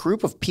there's a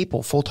group of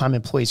people, full-time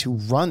employees, who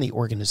run the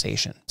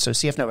organization. So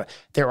CF Nova,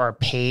 there are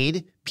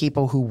paid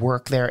people who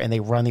work there and they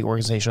run the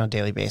organization on a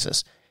daily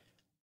basis.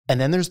 And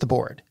then there's the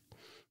board.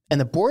 And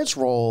the board's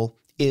role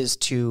is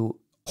to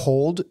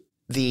hold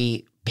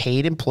the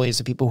paid employees,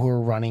 the people who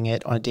are running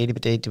it on a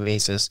day-to-day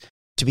basis,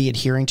 to be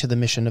adhering to the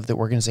mission of the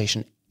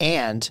organization.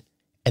 And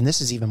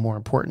this is even more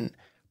important,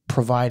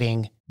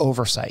 providing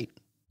oversight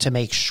to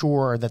make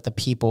sure that the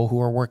people who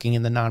are working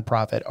in the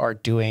nonprofit are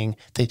doing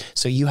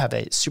so you have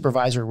a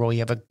supervisory role, you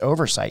have an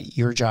oversight.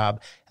 Your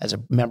job as a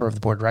member of the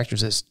board of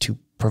directors is to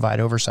provide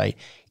oversight.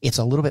 It's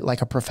a little bit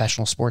like a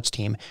professional sports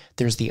team.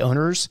 There's the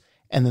owners,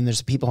 and then there's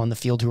the people on the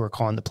field who are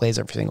calling the plays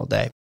every single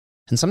day.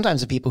 And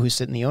sometimes the people who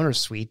sit in the owner's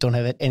suite don't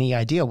have any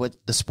idea what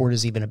the sport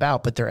is even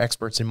about, but they're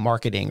experts in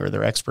marketing or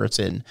they're experts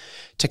in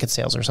ticket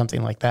sales or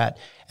something like that.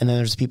 And then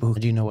there's the people who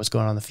do know what's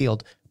going on in the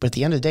field. But at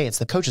the end of the day, it's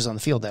the coaches on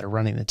the field that are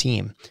running the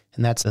team.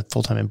 And that's the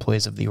full-time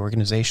employees of the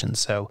organization.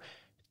 So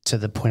to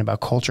the point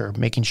about culture,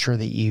 making sure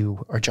that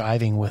you are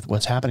jiving with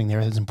what's happening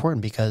there is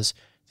important, because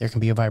there can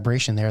be a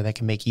vibration there that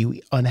can make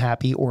you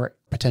unhappy or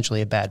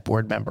potentially a bad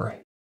board member.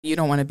 You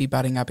don't want to be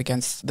butting up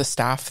against the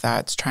staff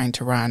that's trying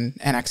to run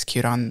and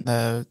execute on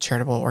the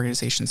charitable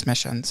organization's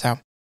mission. So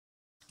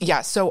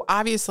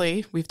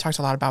obviously we've talked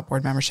a lot about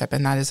board membership,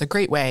 and that is a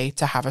great way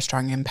to have a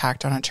strong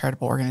impact on a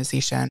charitable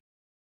organization.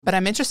 But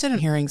I'm interested in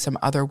hearing some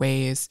other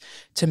ways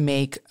to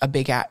make a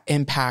big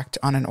impact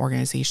on an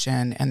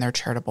organization and their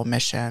charitable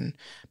mission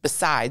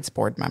besides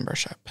board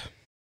membership.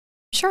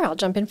 Sure, I'll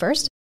jump in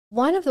first.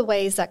 One of the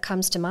ways that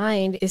comes to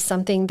mind is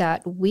something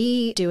that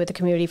we do at the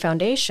Community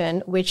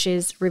Foundation, which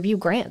is review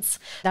grants.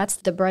 That's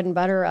the bread and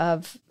butter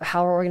of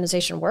how our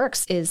organization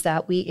works, is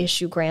that we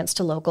issue grants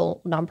to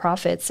local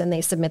nonprofits and they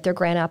submit their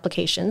grant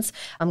applications.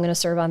 I'm going to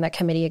serve on that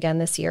committee again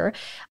this year.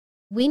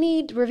 We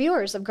need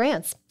reviewers of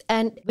grants,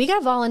 and we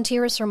got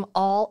volunteers from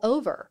all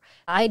over.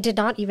 I did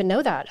not even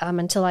know that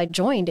until I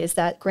joined, is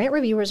that grant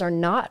reviewers are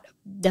not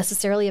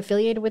necessarily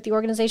affiliated with the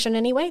organization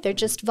anyway. They're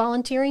just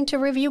volunteering to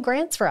review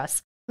grants for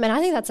us. And I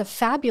think that's a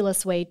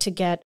fabulous way to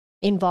get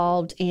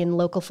involved in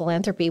local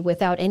philanthropy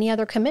without any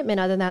other commitment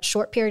other than that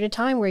short period of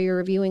time where you're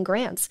reviewing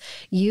grants.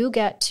 You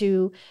get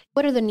to,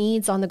 what are the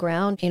needs on the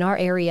ground in our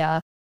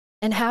area,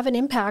 and have an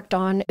impact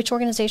on which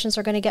organizations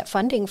are going to get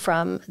funding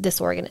from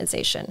this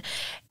organization.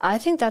 I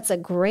think that's a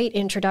great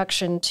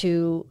introduction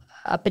to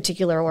a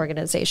particular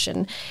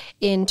organization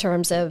in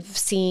terms of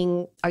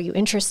seeing, are you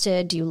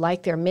interested? Do you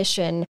like their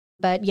mission?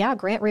 But yeah,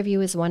 grant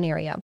review is one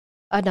area.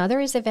 Another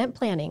is event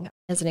planning.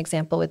 As an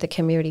example, with the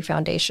Community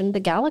Foundation, the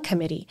Gala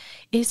Committee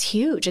is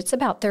huge. It's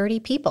about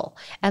 30 people,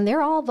 and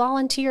they're all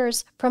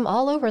volunteers from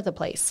all over the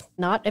place,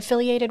 not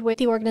affiliated with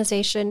the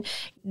organization,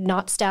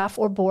 not staff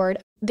or board.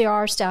 There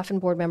are staff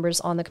and board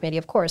members on the committee,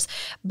 of course,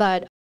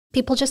 but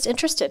people just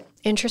interested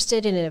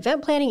in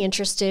event planning,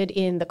 interested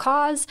in the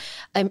cause,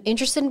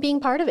 interested in being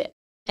part of it.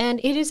 And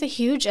it is a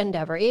huge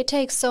endeavor. It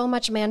takes so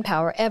much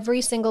manpower.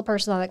 Every single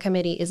person on that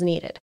committee is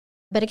needed.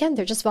 But again,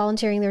 they're just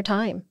volunteering their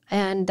time.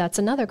 And that's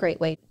another great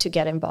way to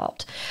get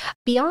involved.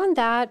 Beyond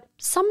that,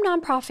 some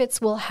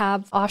nonprofits will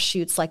have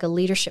offshoots like a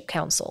leadership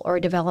council or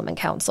a development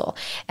council.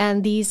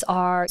 And these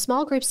are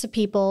small groups of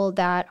people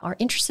that are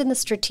interested in the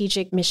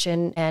strategic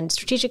mission and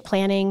strategic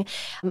planning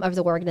of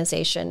the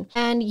organization.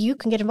 And you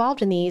can get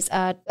involved in these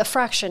at a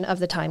fraction of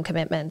the time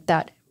commitment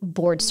that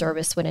board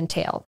service would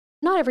entail.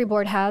 Not every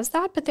board has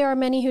that, but there are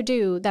many who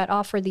do that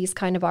offer these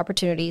kind of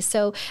opportunities.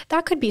 So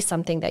that could be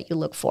something that you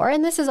look for.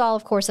 And this is all,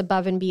 of course,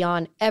 above and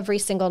beyond. Every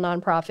single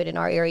nonprofit in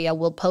our area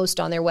will post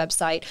on their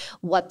website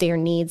what their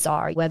needs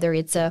are, whether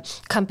it's a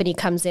company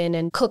comes in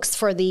and cooks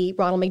for the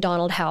Ronald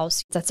McDonald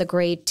House. That's a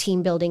great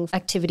team building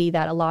activity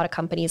that a lot of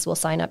companies will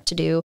sign up to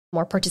do,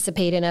 or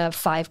participate in a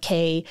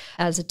 5K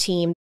as a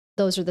team.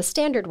 Those are the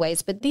standard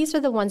ways, but these are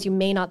the ones you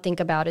may not think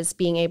about as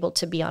being able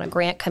to be on a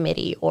grant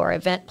committee or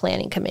event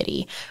planning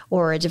committee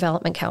or a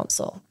development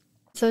council.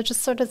 So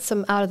just sort of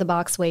some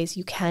out-of-the-box ways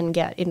you can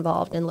get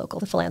involved in local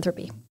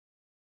philanthropy.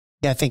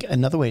 Yeah, I think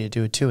another way to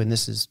do it too, and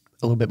this is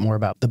a little bit more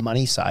about the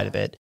money side of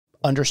it,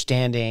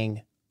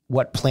 understanding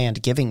what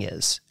planned giving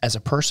is as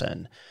a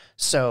person.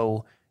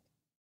 So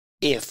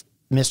if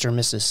Mr. and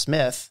Mrs.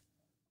 Smith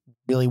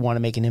really want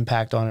to make an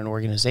impact on an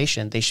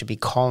organization, they should be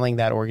calling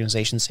that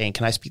organization saying,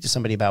 can I speak to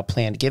somebody about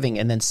planned giving?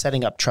 And then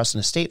setting up trust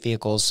and estate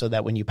vehicles so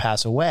that when you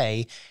pass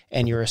away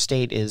and your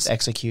estate is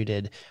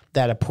executed,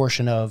 that a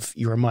portion of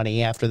your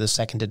money after the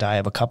second to die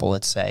of a couple,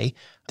 let's say,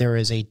 there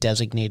is a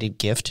designated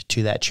gift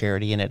to that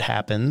charity, and it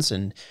happens,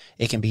 and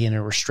it can be in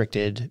a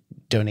restricted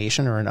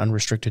donation or an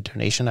unrestricted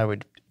donation. I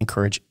would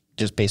encourage,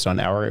 just based on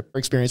our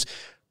experience,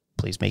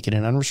 please make it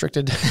an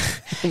unrestricted.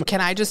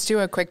 Can I just do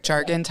a quick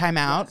jargon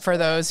timeout for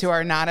those who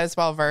are not as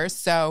well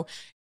versed? So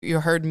you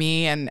heard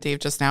me and Dave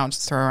just now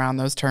just throw around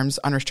those terms,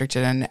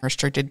 unrestricted and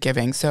restricted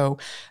giving. So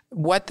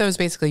what those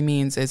basically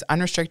means is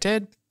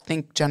unrestricted,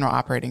 think general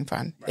operating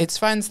fund. It's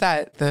funds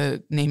that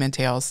the name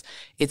entails.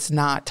 It's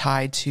not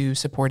tied to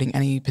supporting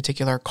any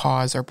particular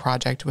cause or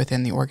project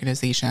within the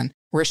organization.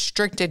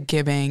 Restricted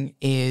giving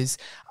is,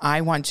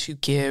 I want to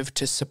give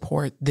to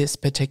support this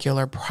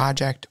particular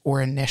project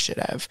or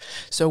initiative.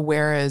 So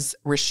whereas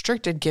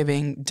restricted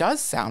giving does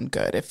sound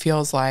good, it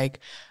feels like,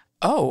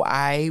 oh,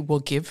 I will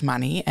give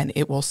money and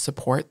it will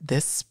support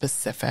this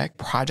specific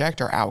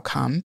project or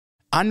outcome.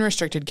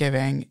 Unrestricted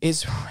giving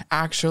is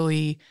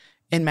actually,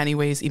 in many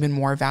ways, even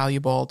more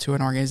valuable to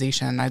an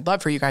organization. I'd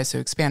love for you guys to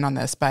expand on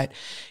this, but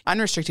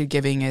unrestricted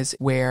giving is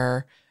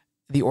where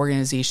the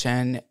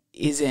organization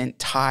isn't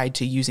tied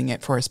to using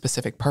it for a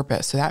specific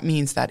purpose. So that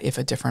means that if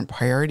a different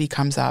priority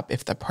comes up,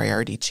 if the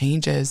priority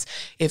changes,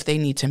 if they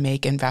need to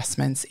make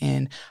investments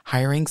in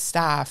hiring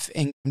staff,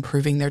 in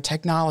improving their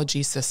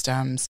technology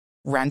systems,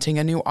 renting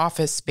a new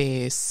office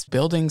space,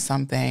 building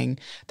something,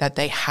 that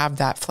they have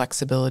that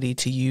flexibility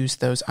to use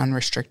those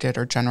unrestricted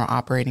or general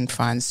operating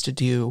funds to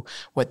do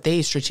what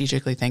they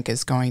strategically think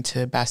is going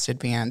to best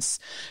advance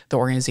the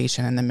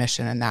organization and the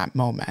mission in that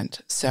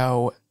moment.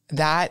 So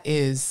that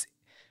is,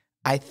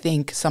 I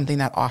think, something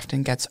that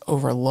often gets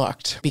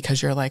overlooked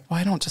because you're like,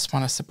 well, I don't just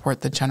want to support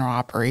the general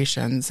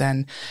operations.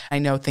 And I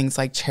know things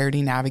like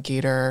Charity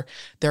Navigator,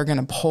 they're going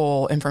to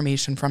pull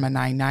information from a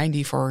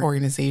 990 for an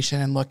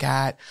organization and look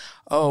at,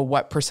 oh,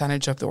 what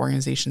percentage of the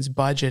organization's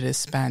budget is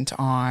spent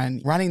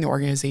on running the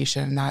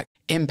organization. And that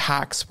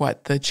impacts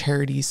what the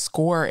charity's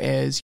score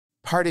is.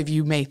 Part of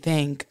you may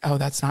think, oh,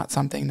 that's not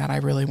something that I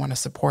really want to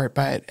support.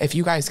 But if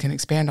you guys can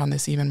expand on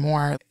this even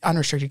more,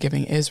 unrestricted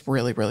giving is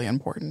really, really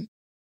important.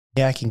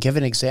 Yeah, I can give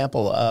an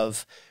example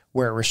of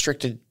where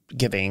restricted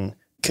giving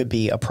could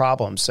be a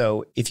problem.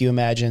 So if you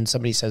imagine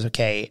somebody says,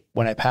 okay,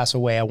 when I pass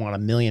away, I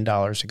want $1 million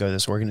to go to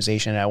this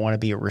organization, and I want to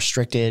be a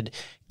restricted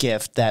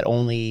gift that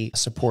only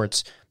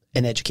supports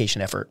an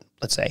education effort,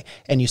 let's say.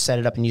 And you set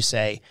it up and you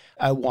say,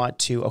 I want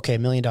to, okay,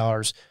 $1 million,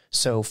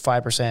 so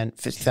 5%,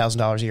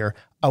 $50,000 a year.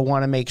 I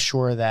want to make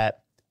sure that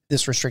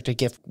this restricted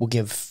gift will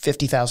give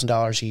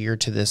 $50,000 a year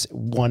to this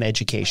one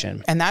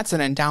education. And that's an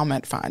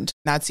endowment fund.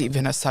 That's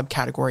even a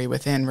subcategory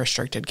within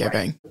restricted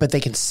giving. Right. But they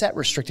can set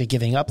restricted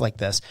giving up like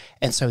this.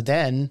 And so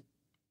then,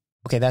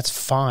 okay, that's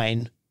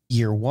fine,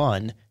 year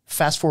one.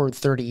 Fast forward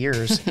 30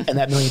 years, and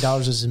that $1 million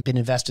has been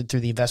invested through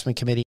the investment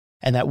committee.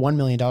 And that $1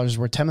 million is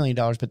worth $10 million,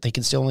 but they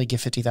can still only give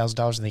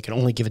 $50,000 and they can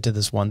only give it to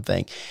this one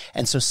thing.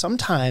 And so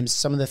sometimes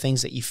some of the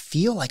things that you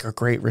feel like are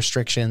great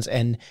restrictions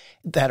and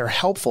that are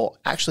helpful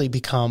actually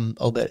become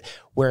a little bit,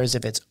 whereas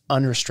if it's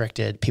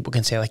unrestricted, people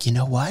can say like, you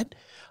know what?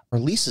 our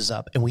lease is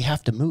up and we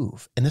have to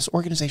move, and this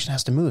organization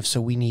has to move.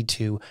 So we need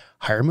to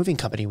hire a moving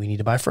company. We need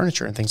to buy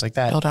furniture and things like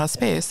that. Build out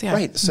space. Yeah.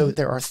 Right. So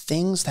there are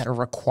things that are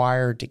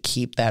required to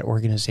keep that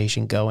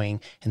organization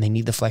going, and they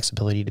need the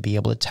flexibility to be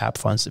able to tap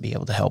funds to be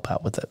able to help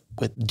out with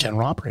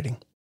general operating.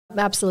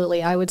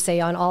 Absolutely. I would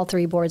say on all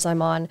three boards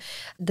I'm on,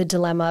 the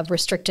dilemma of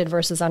restricted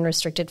versus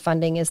unrestricted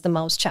funding is the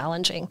most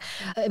challenging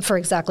for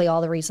exactly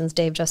all the reasons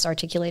Dave just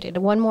articulated.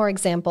 One more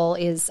example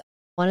is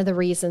one of the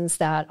reasons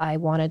that I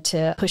wanted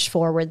to push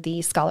forward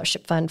the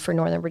scholarship fund for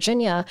Northern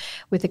Virginia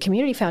with the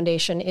Community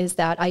Foundation is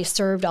that I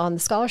served on the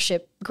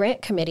scholarship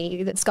grant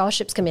committee, the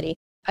scholarships committee.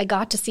 I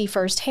got to see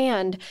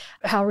firsthand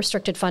how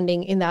restricted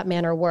funding in that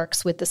manner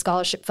works with the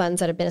scholarship funds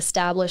that have been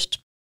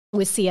established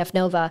with CF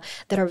Nova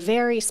that are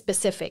very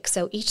specific.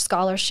 So each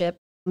scholarship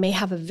may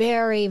have a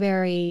very,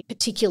 very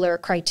particular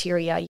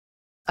criteria.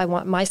 I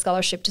want my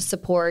scholarship to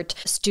support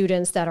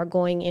students that are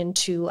going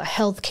into a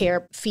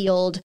healthcare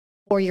field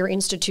or your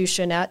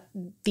institution at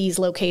these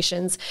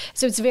locations.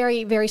 So it's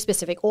very, very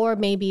specific. Or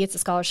maybe it's a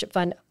scholarship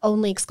fund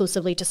only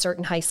exclusively to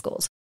certain high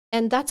schools.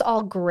 And that's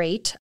all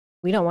great.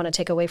 We don't want to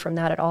take away from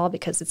that at all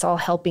because it's all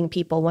helping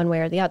people one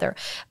way or the other.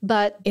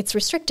 But it's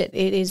restricted.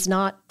 It is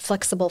not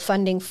flexible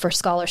funding for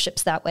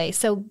scholarships that way.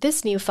 So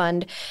this new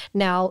fund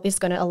now is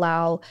going to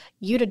allow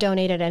you to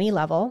donate at any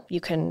level. You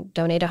can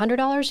donate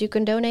 $100, you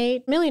can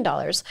donate $1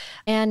 million.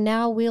 And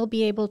now we'll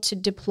be able to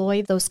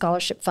deploy those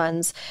scholarship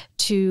funds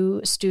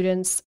to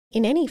students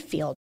in any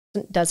field.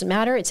 It doesn't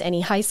matter. It's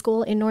any high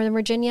school in Northern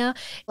Virginia.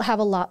 We'll have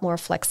a lot more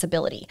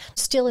flexibility.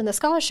 Still in the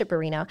scholarship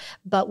arena,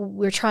 but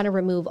we're trying to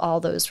remove all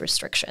those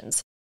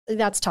restrictions.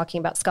 That's talking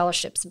about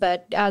scholarships.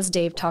 But as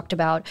Dave talked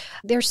about,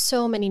 there's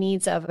so many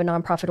needs of a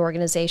nonprofit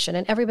organization,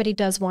 and everybody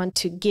does want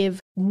to give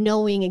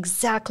knowing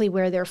exactly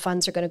where their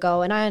funds are going to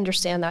go. And I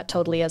understand that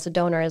totally as a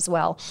donor as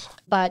well.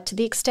 But to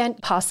the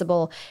extent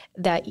possible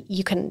that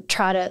you can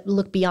try to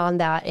look beyond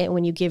that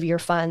when you give your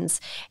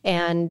funds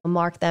and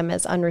mark them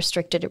as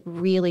unrestricted, it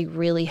really,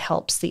 really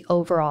helps the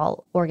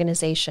overall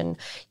organization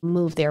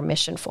move their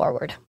mission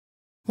forward.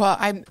 Well,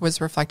 I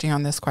was reflecting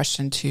on this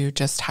question too,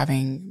 just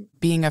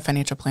being a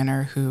financial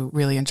planner who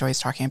really enjoys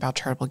talking about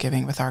charitable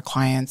giving with our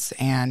clients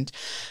and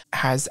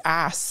has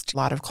asked a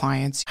lot of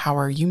clients, how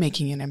are you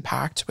making an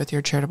impact with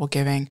your charitable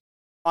giving?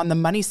 On the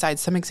money side,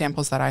 some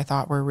examples that I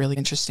thought were really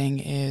interesting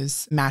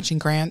is matching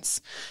grants.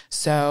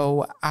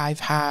 So I've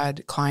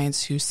had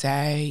clients who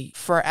say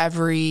for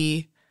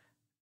every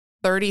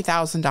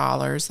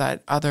 $30,000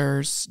 that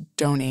others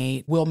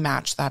donate, we'll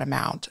match that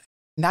amount.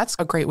 And that's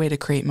a great way to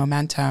create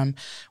momentum,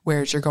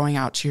 whereas you're going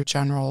out to your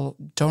general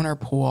donor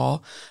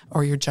pool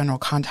or your general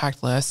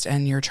contact list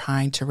and you're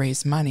trying to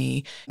raise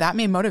money. That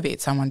may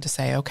motivate someone to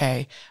say,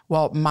 okay,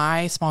 well,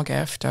 my small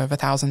gift of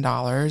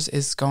 $1,000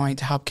 is going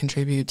to help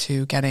contribute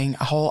to getting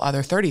a whole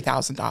other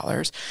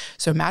 $30,000.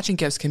 So matching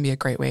gifts can be a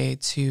great way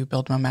to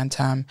build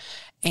momentum.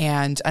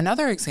 And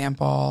another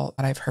example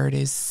that I've heard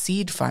is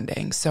seed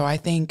funding. So I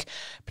think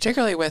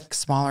particularly with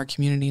smaller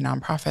community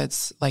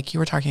nonprofits, like you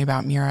were talking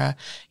about, Meera,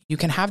 you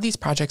can have these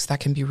projects that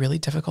can be really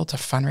difficult to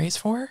fundraise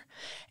for.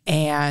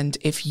 And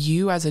if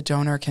you as a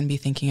donor can be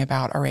thinking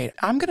about, all right,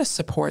 I'm going to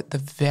support the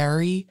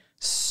very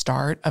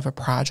start of a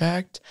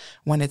project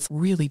when it's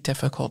really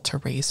difficult to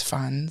raise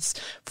funds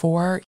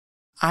for,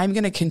 I'm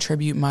going to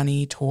contribute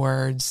money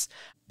towards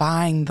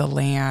buying the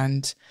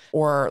land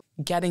or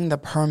getting the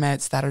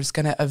permits that is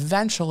going to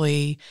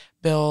eventually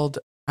build,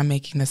 I'm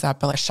making this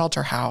up, but a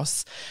shelter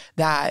house,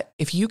 that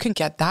if you can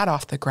get that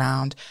off the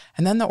ground,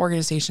 and then the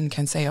organization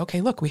can say, okay,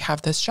 look, we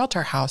have this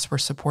shelter house, we're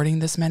supporting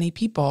this many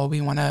people,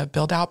 we want to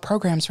build out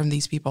programs from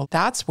these people.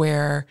 That's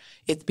where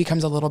it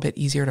becomes a little bit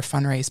easier to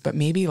fundraise, but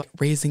maybe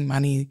raising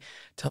money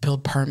to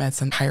build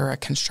permits and hire a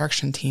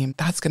construction team,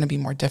 that's going to be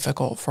more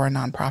difficult for a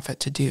nonprofit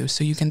to do.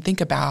 So you can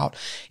think about,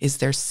 is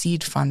there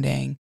seed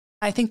funding?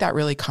 I think that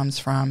really comes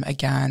from,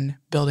 again,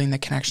 building the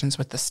connections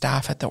with the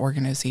staff at the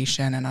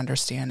organization and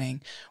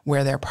understanding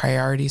where their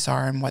priorities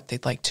are and what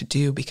they'd like to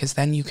do, because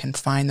then you can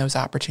find those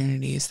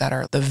opportunities that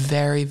are the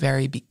very,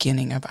 very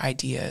beginning of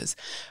ideas.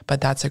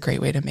 But that's a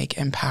great way to make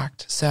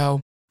impact.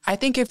 So I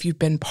think if you've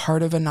been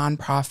part of a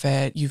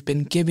nonprofit, you've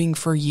been giving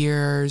for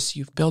years,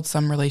 you've built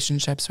some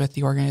relationships with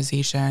the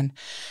organization,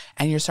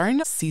 and you're starting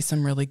to see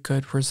some really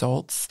good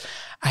results,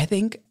 I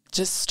think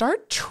just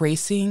start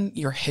tracing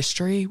your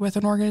history with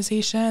an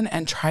organization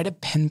and try to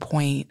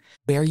pinpoint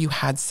where you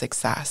had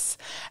success.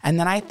 And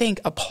then I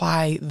think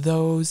apply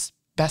those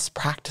best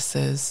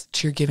practices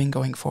to your giving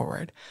going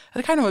forward.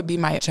 That kind of would be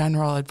my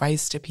general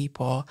advice to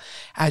people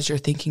as you're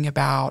thinking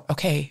about,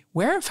 okay,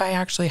 where have I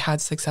actually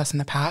had success in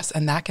the past?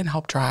 And that can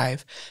help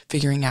drive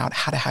figuring out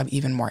how to have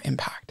even more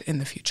impact in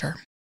the future.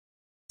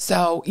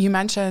 So you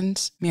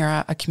mentioned,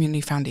 Meera, a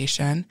community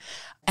foundation.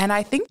 And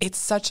I think it's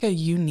such a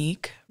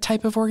unique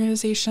type of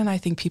organization. I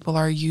think people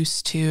are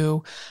used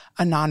to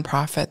a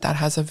nonprofit that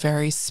has a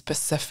very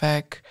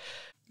specific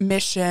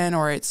mission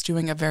or it's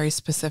doing a very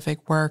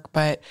specific work.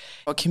 But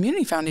a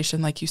community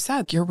foundation, like you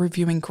said, you're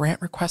reviewing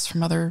grant requests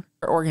from other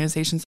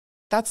organizations.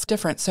 That's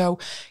different. So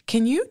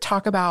can you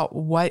talk about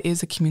what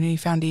is a community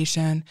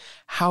foundation,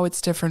 how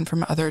it's different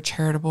from other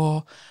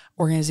charitable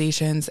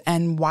organizations,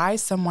 and why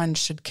someone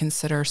should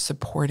consider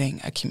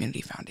supporting a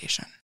community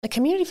foundation? A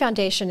community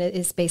foundation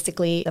is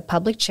basically a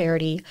public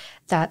charity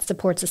that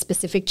supports a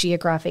specific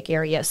geographic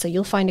area. So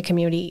you'll find a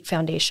community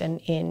foundation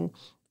in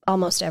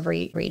almost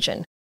every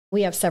region.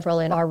 We have several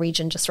in our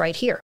region just right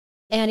here.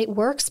 And it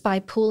works by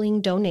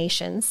pooling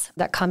donations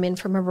that come in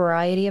from a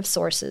variety of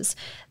sources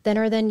that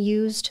are then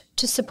used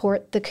to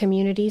support the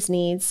community's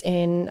needs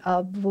in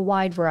a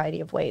wide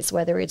variety of ways,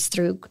 whether it's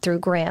through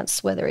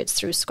grants, whether it's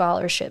through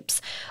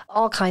scholarships,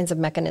 all kinds of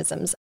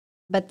mechanisms.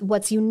 But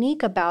what's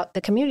unique about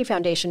the Community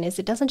Foundation is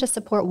it doesn't just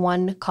support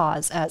one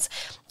cause as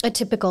a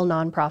typical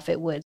nonprofit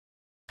would.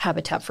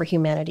 Habitat for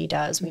Humanity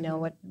does. We know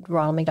what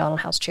Ronald McDonald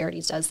House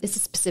Charities does. It's a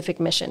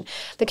specific mission.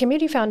 The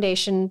Community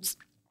Foundations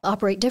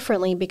operate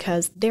differently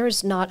because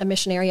there's not a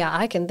mission area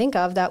I can think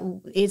of that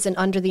isn't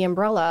under the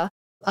umbrella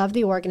of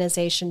the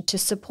organization to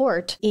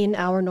support in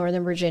our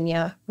Northern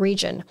Virginia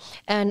region.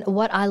 And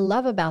what I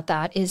love about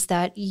that is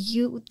that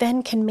you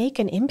then can make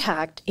an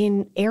impact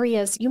in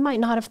areas you might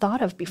not have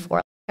thought of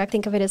before. I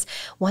think of it as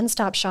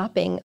one-stop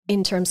shopping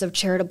in terms of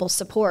charitable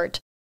support.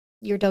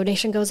 Your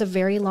donation goes a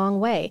very long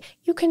way.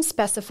 You can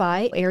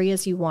specify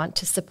areas you want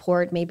to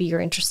support. Maybe you're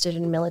interested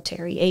in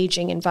military,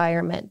 aging,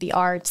 environment, the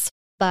arts.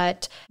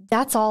 But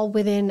that's all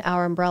within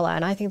our umbrella.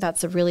 And I think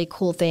that's a really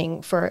cool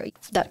thing for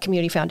that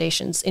community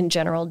foundations in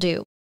general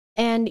do.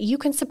 And you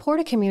can support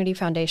a community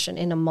foundation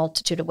in a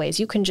multitude of ways.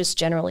 You can just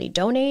generally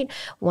donate.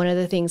 One of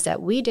the things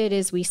that we did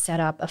is we set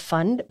up a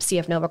fund.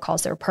 CF Nova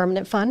calls their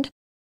permanent fund.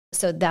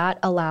 So that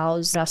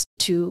allows us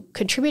to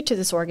contribute to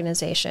this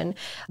organization,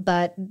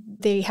 but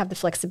they have the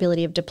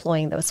flexibility of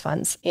deploying those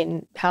funds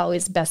in how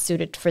is best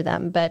suited for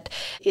them. But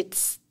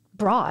it's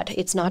broad.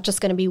 It's not just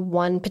going to be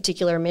one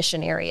particular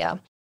mission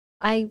area.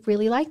 I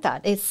really like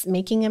that. It's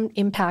making an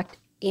impact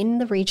in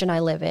the region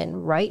I live in,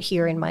 right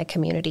here in my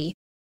community.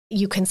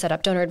 You can set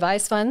up donor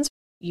advised funds.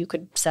 You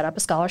could set up a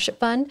scholarship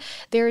fund.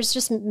 There's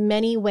just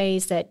many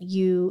ways that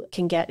you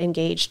can get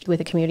engaged with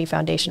a community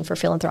foundation for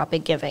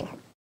philanthropic giving.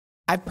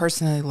 I've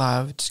personally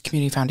loved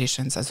community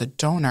foundations as a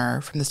donor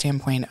from the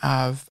standpoint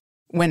of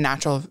when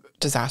natural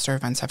disaster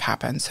events have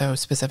happened. So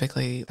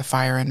specifically the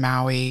fire in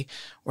Maui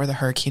or the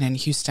hurricane in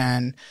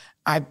Houston,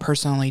 I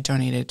personally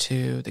donated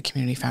to the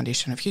Community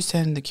Foundation of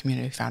Houston, the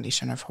Community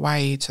Foundation of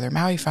Hawaii, to their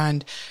Maui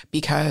fund,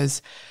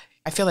 because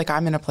I feel like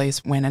I'm in a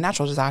place when a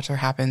natural disaster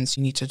happens,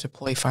 you need to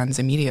deploy funds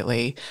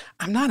immediately.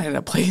 I'm not in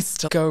a place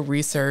to go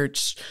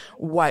research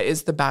what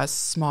is the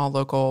best small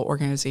local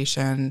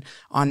organization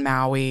on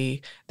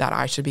Maui that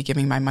I should be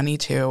giving my money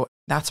to.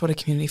 That's what a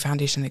community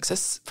foundation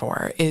exists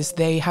for, is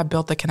they have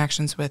built the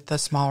connections with the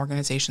small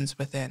organizations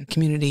within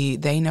community.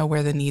 They know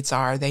where the needs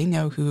are. They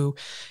know who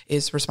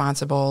is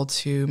responsible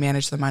to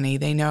manage the money.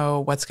 They know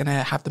what's going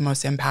to have the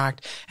most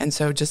impact. And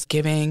so just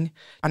giving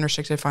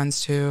unrestricted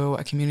funds to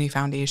a community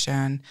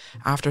foundation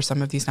after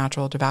some of these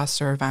natural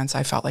disaster events,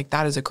 I felt like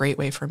that is a great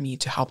way for me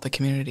to help the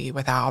community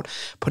without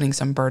putting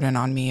some burden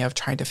on me of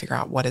trying to figure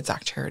out what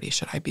exact charity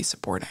should I be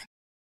supporting.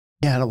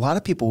 Yeah, and a lot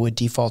of people would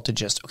default to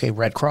just, okay,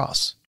 Red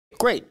Cross.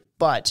 Great.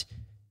 But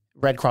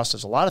Red Cross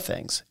does a lot of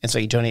things. And so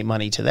you donate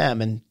money to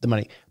them and the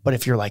money. But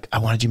if you're like, I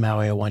want to do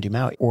Maui,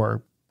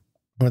 or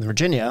Northern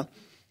Virginia,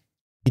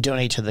 you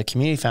donate to the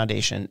community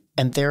foundation,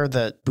 and they're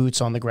the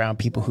boots on the ground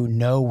people who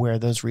know where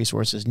those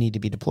resources need to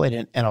be deployed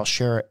in. And I'll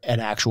share an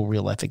actual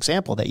real life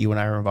example that you and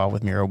I were involved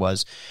with, Meera,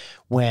 was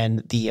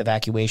when the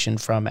evacuation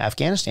from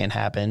Afghanistan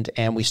happened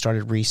and we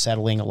started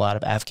resettling a lot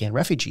of Afghan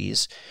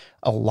refugees.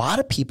 A lot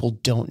of people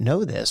don't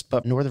know this,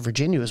 but Northern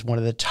Virginia is one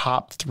of the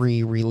top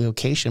 3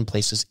 relocation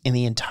places in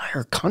the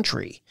entire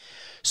country.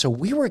 So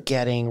we were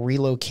getting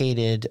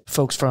relocated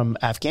folks from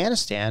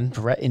Afghanistan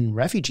in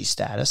refugee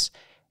status,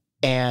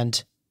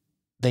 and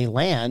they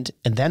land,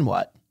 and then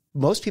what?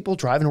 Most people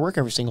drive into work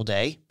every single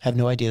day, have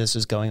no idea this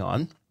is going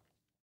on.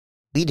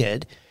 We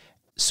did.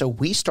 So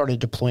we started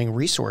deploying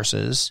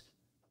resources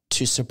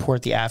to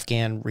support the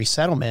Afghan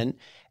resettlement.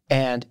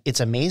 And it's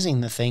amazing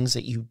the things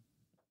that you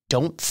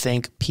don't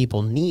think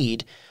people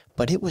need,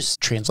 but it was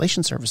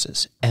translation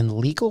services and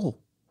legal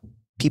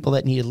people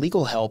that needed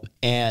legal help.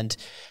 And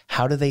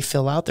how do they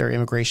fill out their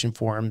immigration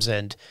forms,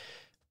 and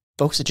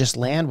folks that just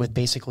land with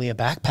basically a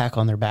backpack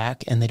on their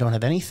back and they don't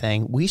have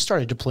anything. We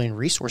started deploying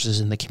resources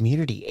in the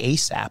community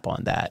ASAP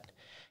on that.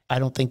 I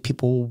don't think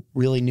people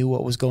really knew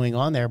what was going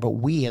on there, but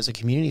we as a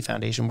community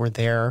foundation were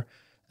there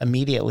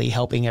immediately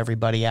helping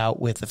everybody out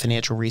with the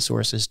financial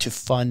resources to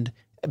fund.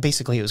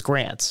 Basically, it was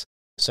grants.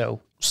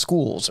 So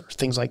schools or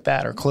things like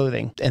that, or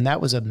clothing. And that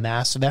was a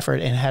massive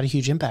effort and had a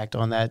huge impact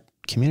on that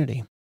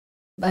community.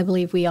 I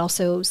believe we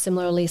also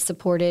similarly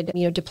supported,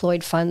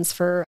 deployed funds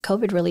for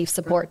COVID relief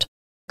support.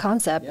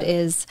 Concept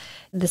is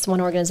this one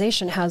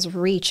organization has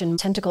reach and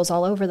tentacles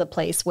all over the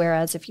place,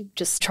 whereas if you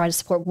just try to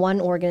support one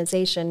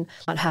organization,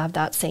 not have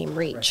that same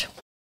reach.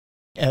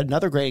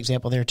 Another great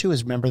example there too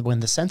is, remember when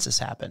the census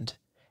happened?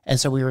 And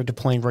so we were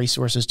deploying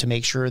resources to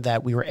make sure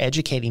that we were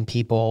educating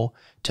people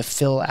to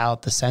fill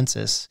out the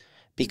census,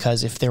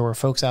 because if there were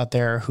folks out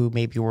there who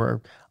maybe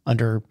were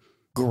under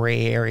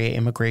gray area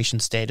immigration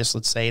status,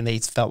 let's say, and they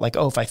felt like,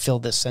 oh, if I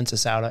filled this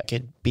census out, I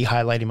could be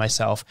highlighting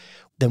myself,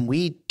 then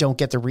we don't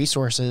get the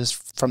resources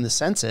from the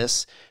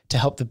census to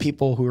help the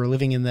people who are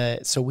living in the,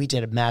 so we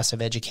did a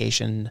massive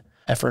education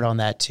effort on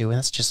that too. And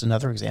that's just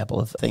another example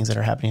of things that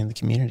are happening in the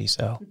community.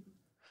 So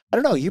I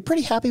don't know. You're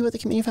pretty happy with the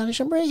Community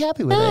Foundation? I'm pretty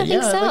happy with it. I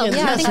think so.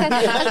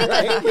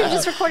 I think we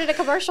just recorded a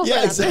commercial for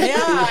them. Exactly. Yeah,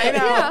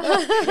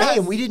 I know. Hey,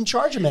 and we didn't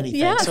charge them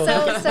anything. Yeah, so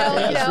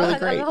it's really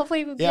great.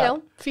 Hopefully,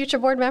 future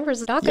board members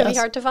is not going to be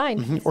hard to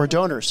find. Mm-hmm. Or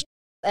donors.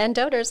 And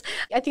donors.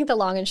 I think the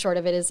long and short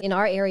of it is in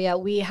our area,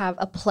 we have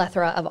a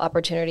plethora of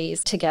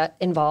opportunities to get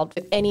involved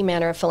with any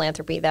manner of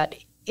philanthropy that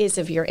is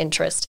of your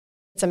interest.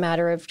 It's a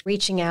matter of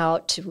reaching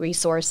out to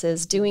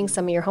resources, doing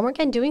some of your homework,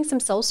 and doing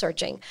some soul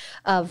searching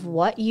of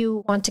what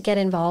you want to get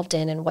involved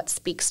in and what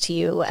speaks to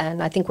you.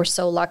 And I think we're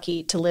so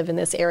lucky to live in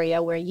this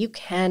area where you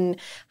can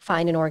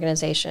find an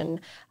organization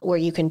where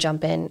you can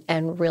jump in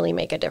and really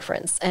make a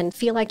difference and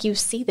feel like you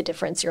see the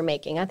difference you're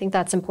making. I think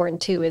that's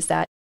important too, is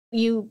that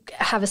you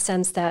have a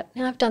sense that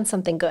I've done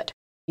something good.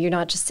 You're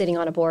not just sitting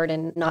on a board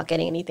and not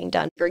getting anything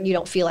done, or you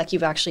don't feel like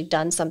you've actually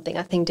done something.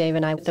 I think Dave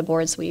and I, with the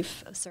boards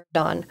we've served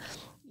on,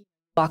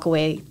 walk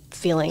away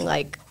feeling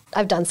like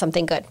I've done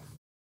something good.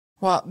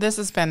 Well, this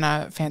has been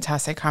a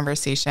fantastic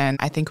conversation.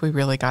 I think we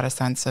really got a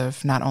sense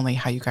of not only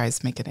how you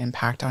guys make an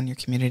impact on your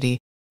community,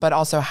 but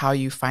also how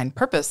you find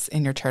purpose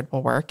in your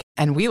charitable work.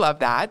 And we love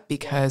that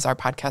because our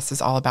podcast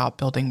is all about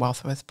building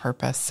wealth with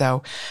purpose.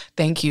 So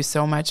thank you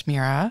so much,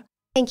 Meera.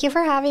 Thank you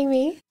for having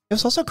me. It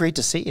was also great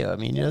to see you. I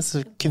mean, it's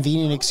a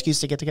convenient excuse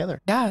to get together.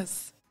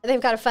 Yes. They've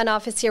got a fun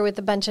office here with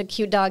a bunch of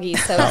cute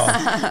doggies, so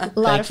it's a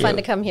lot of fun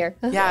to come here.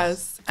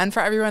 Yes. And for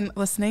everyone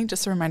listening,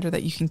 just a reminder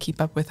that you can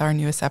keep up with our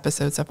newest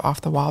episodes of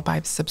Off the Wall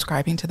by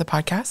subscribing to the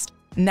podcast.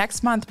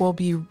 Next month, we'll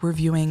be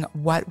reviewing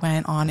what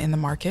went on in the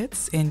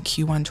markets in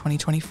Q1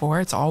 2024.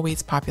 It's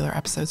always popular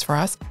episodes for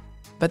us.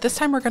 But this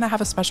time, we're going to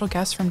have a special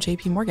guest from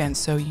JP Morgan,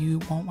 so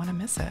you won't want to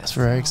miss it. I was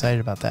very excited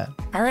about that.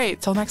 All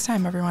right. Till next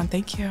time, everyone.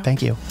 Thank you.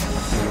 Thank you.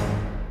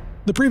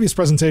 The previous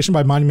presentation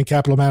by Monument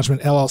Capital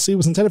Management, LLC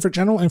was intended for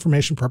general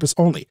information purpose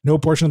only. No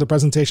portion of the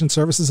presentation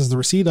services as the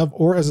receipt of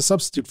or as a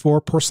substitute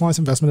for personalized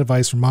investment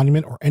advice from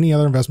Monument or any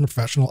other investment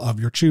professional of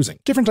your choosing.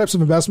 Different types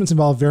of investments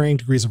involve varying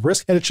degrees of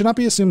risk, and it should not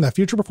be assumed that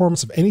future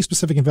performance of any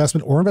specific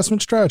investment or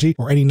investment strategy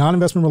or any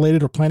non-investment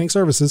related or planning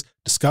services,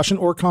 discussion,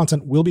 or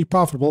content will be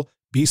profitable,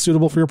 be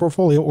suitable for your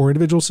portfolio or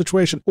individual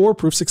situation, or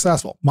prove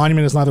successful.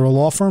 Monument is neither a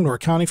law firm nor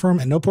accounting firm,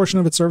 and no portion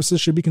of its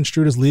services should be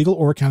construed as legal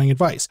or accounting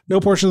advice.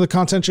 No portion of the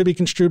content should be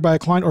construed by a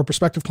client or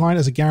prospective client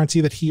as a guarantee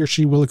that he or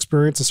she will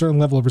experience a certain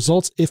level of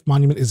results if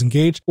Monument is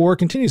engaged or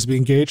continues to be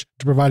engaged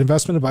to provide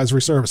investment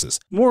advisory services.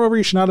 Moreover,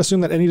 you should not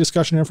assume that any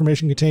discussion or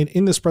information contained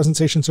in this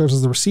presentation serves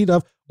as the receipt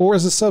of or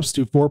as a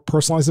substitute for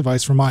personalized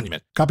advice from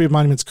Monument. A copy of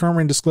Monument's current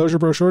written disclosure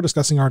brochure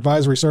discussing our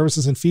advisory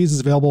services and fees is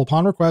available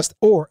upon request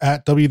or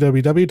at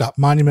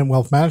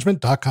www.monumentwealthmanagement.com.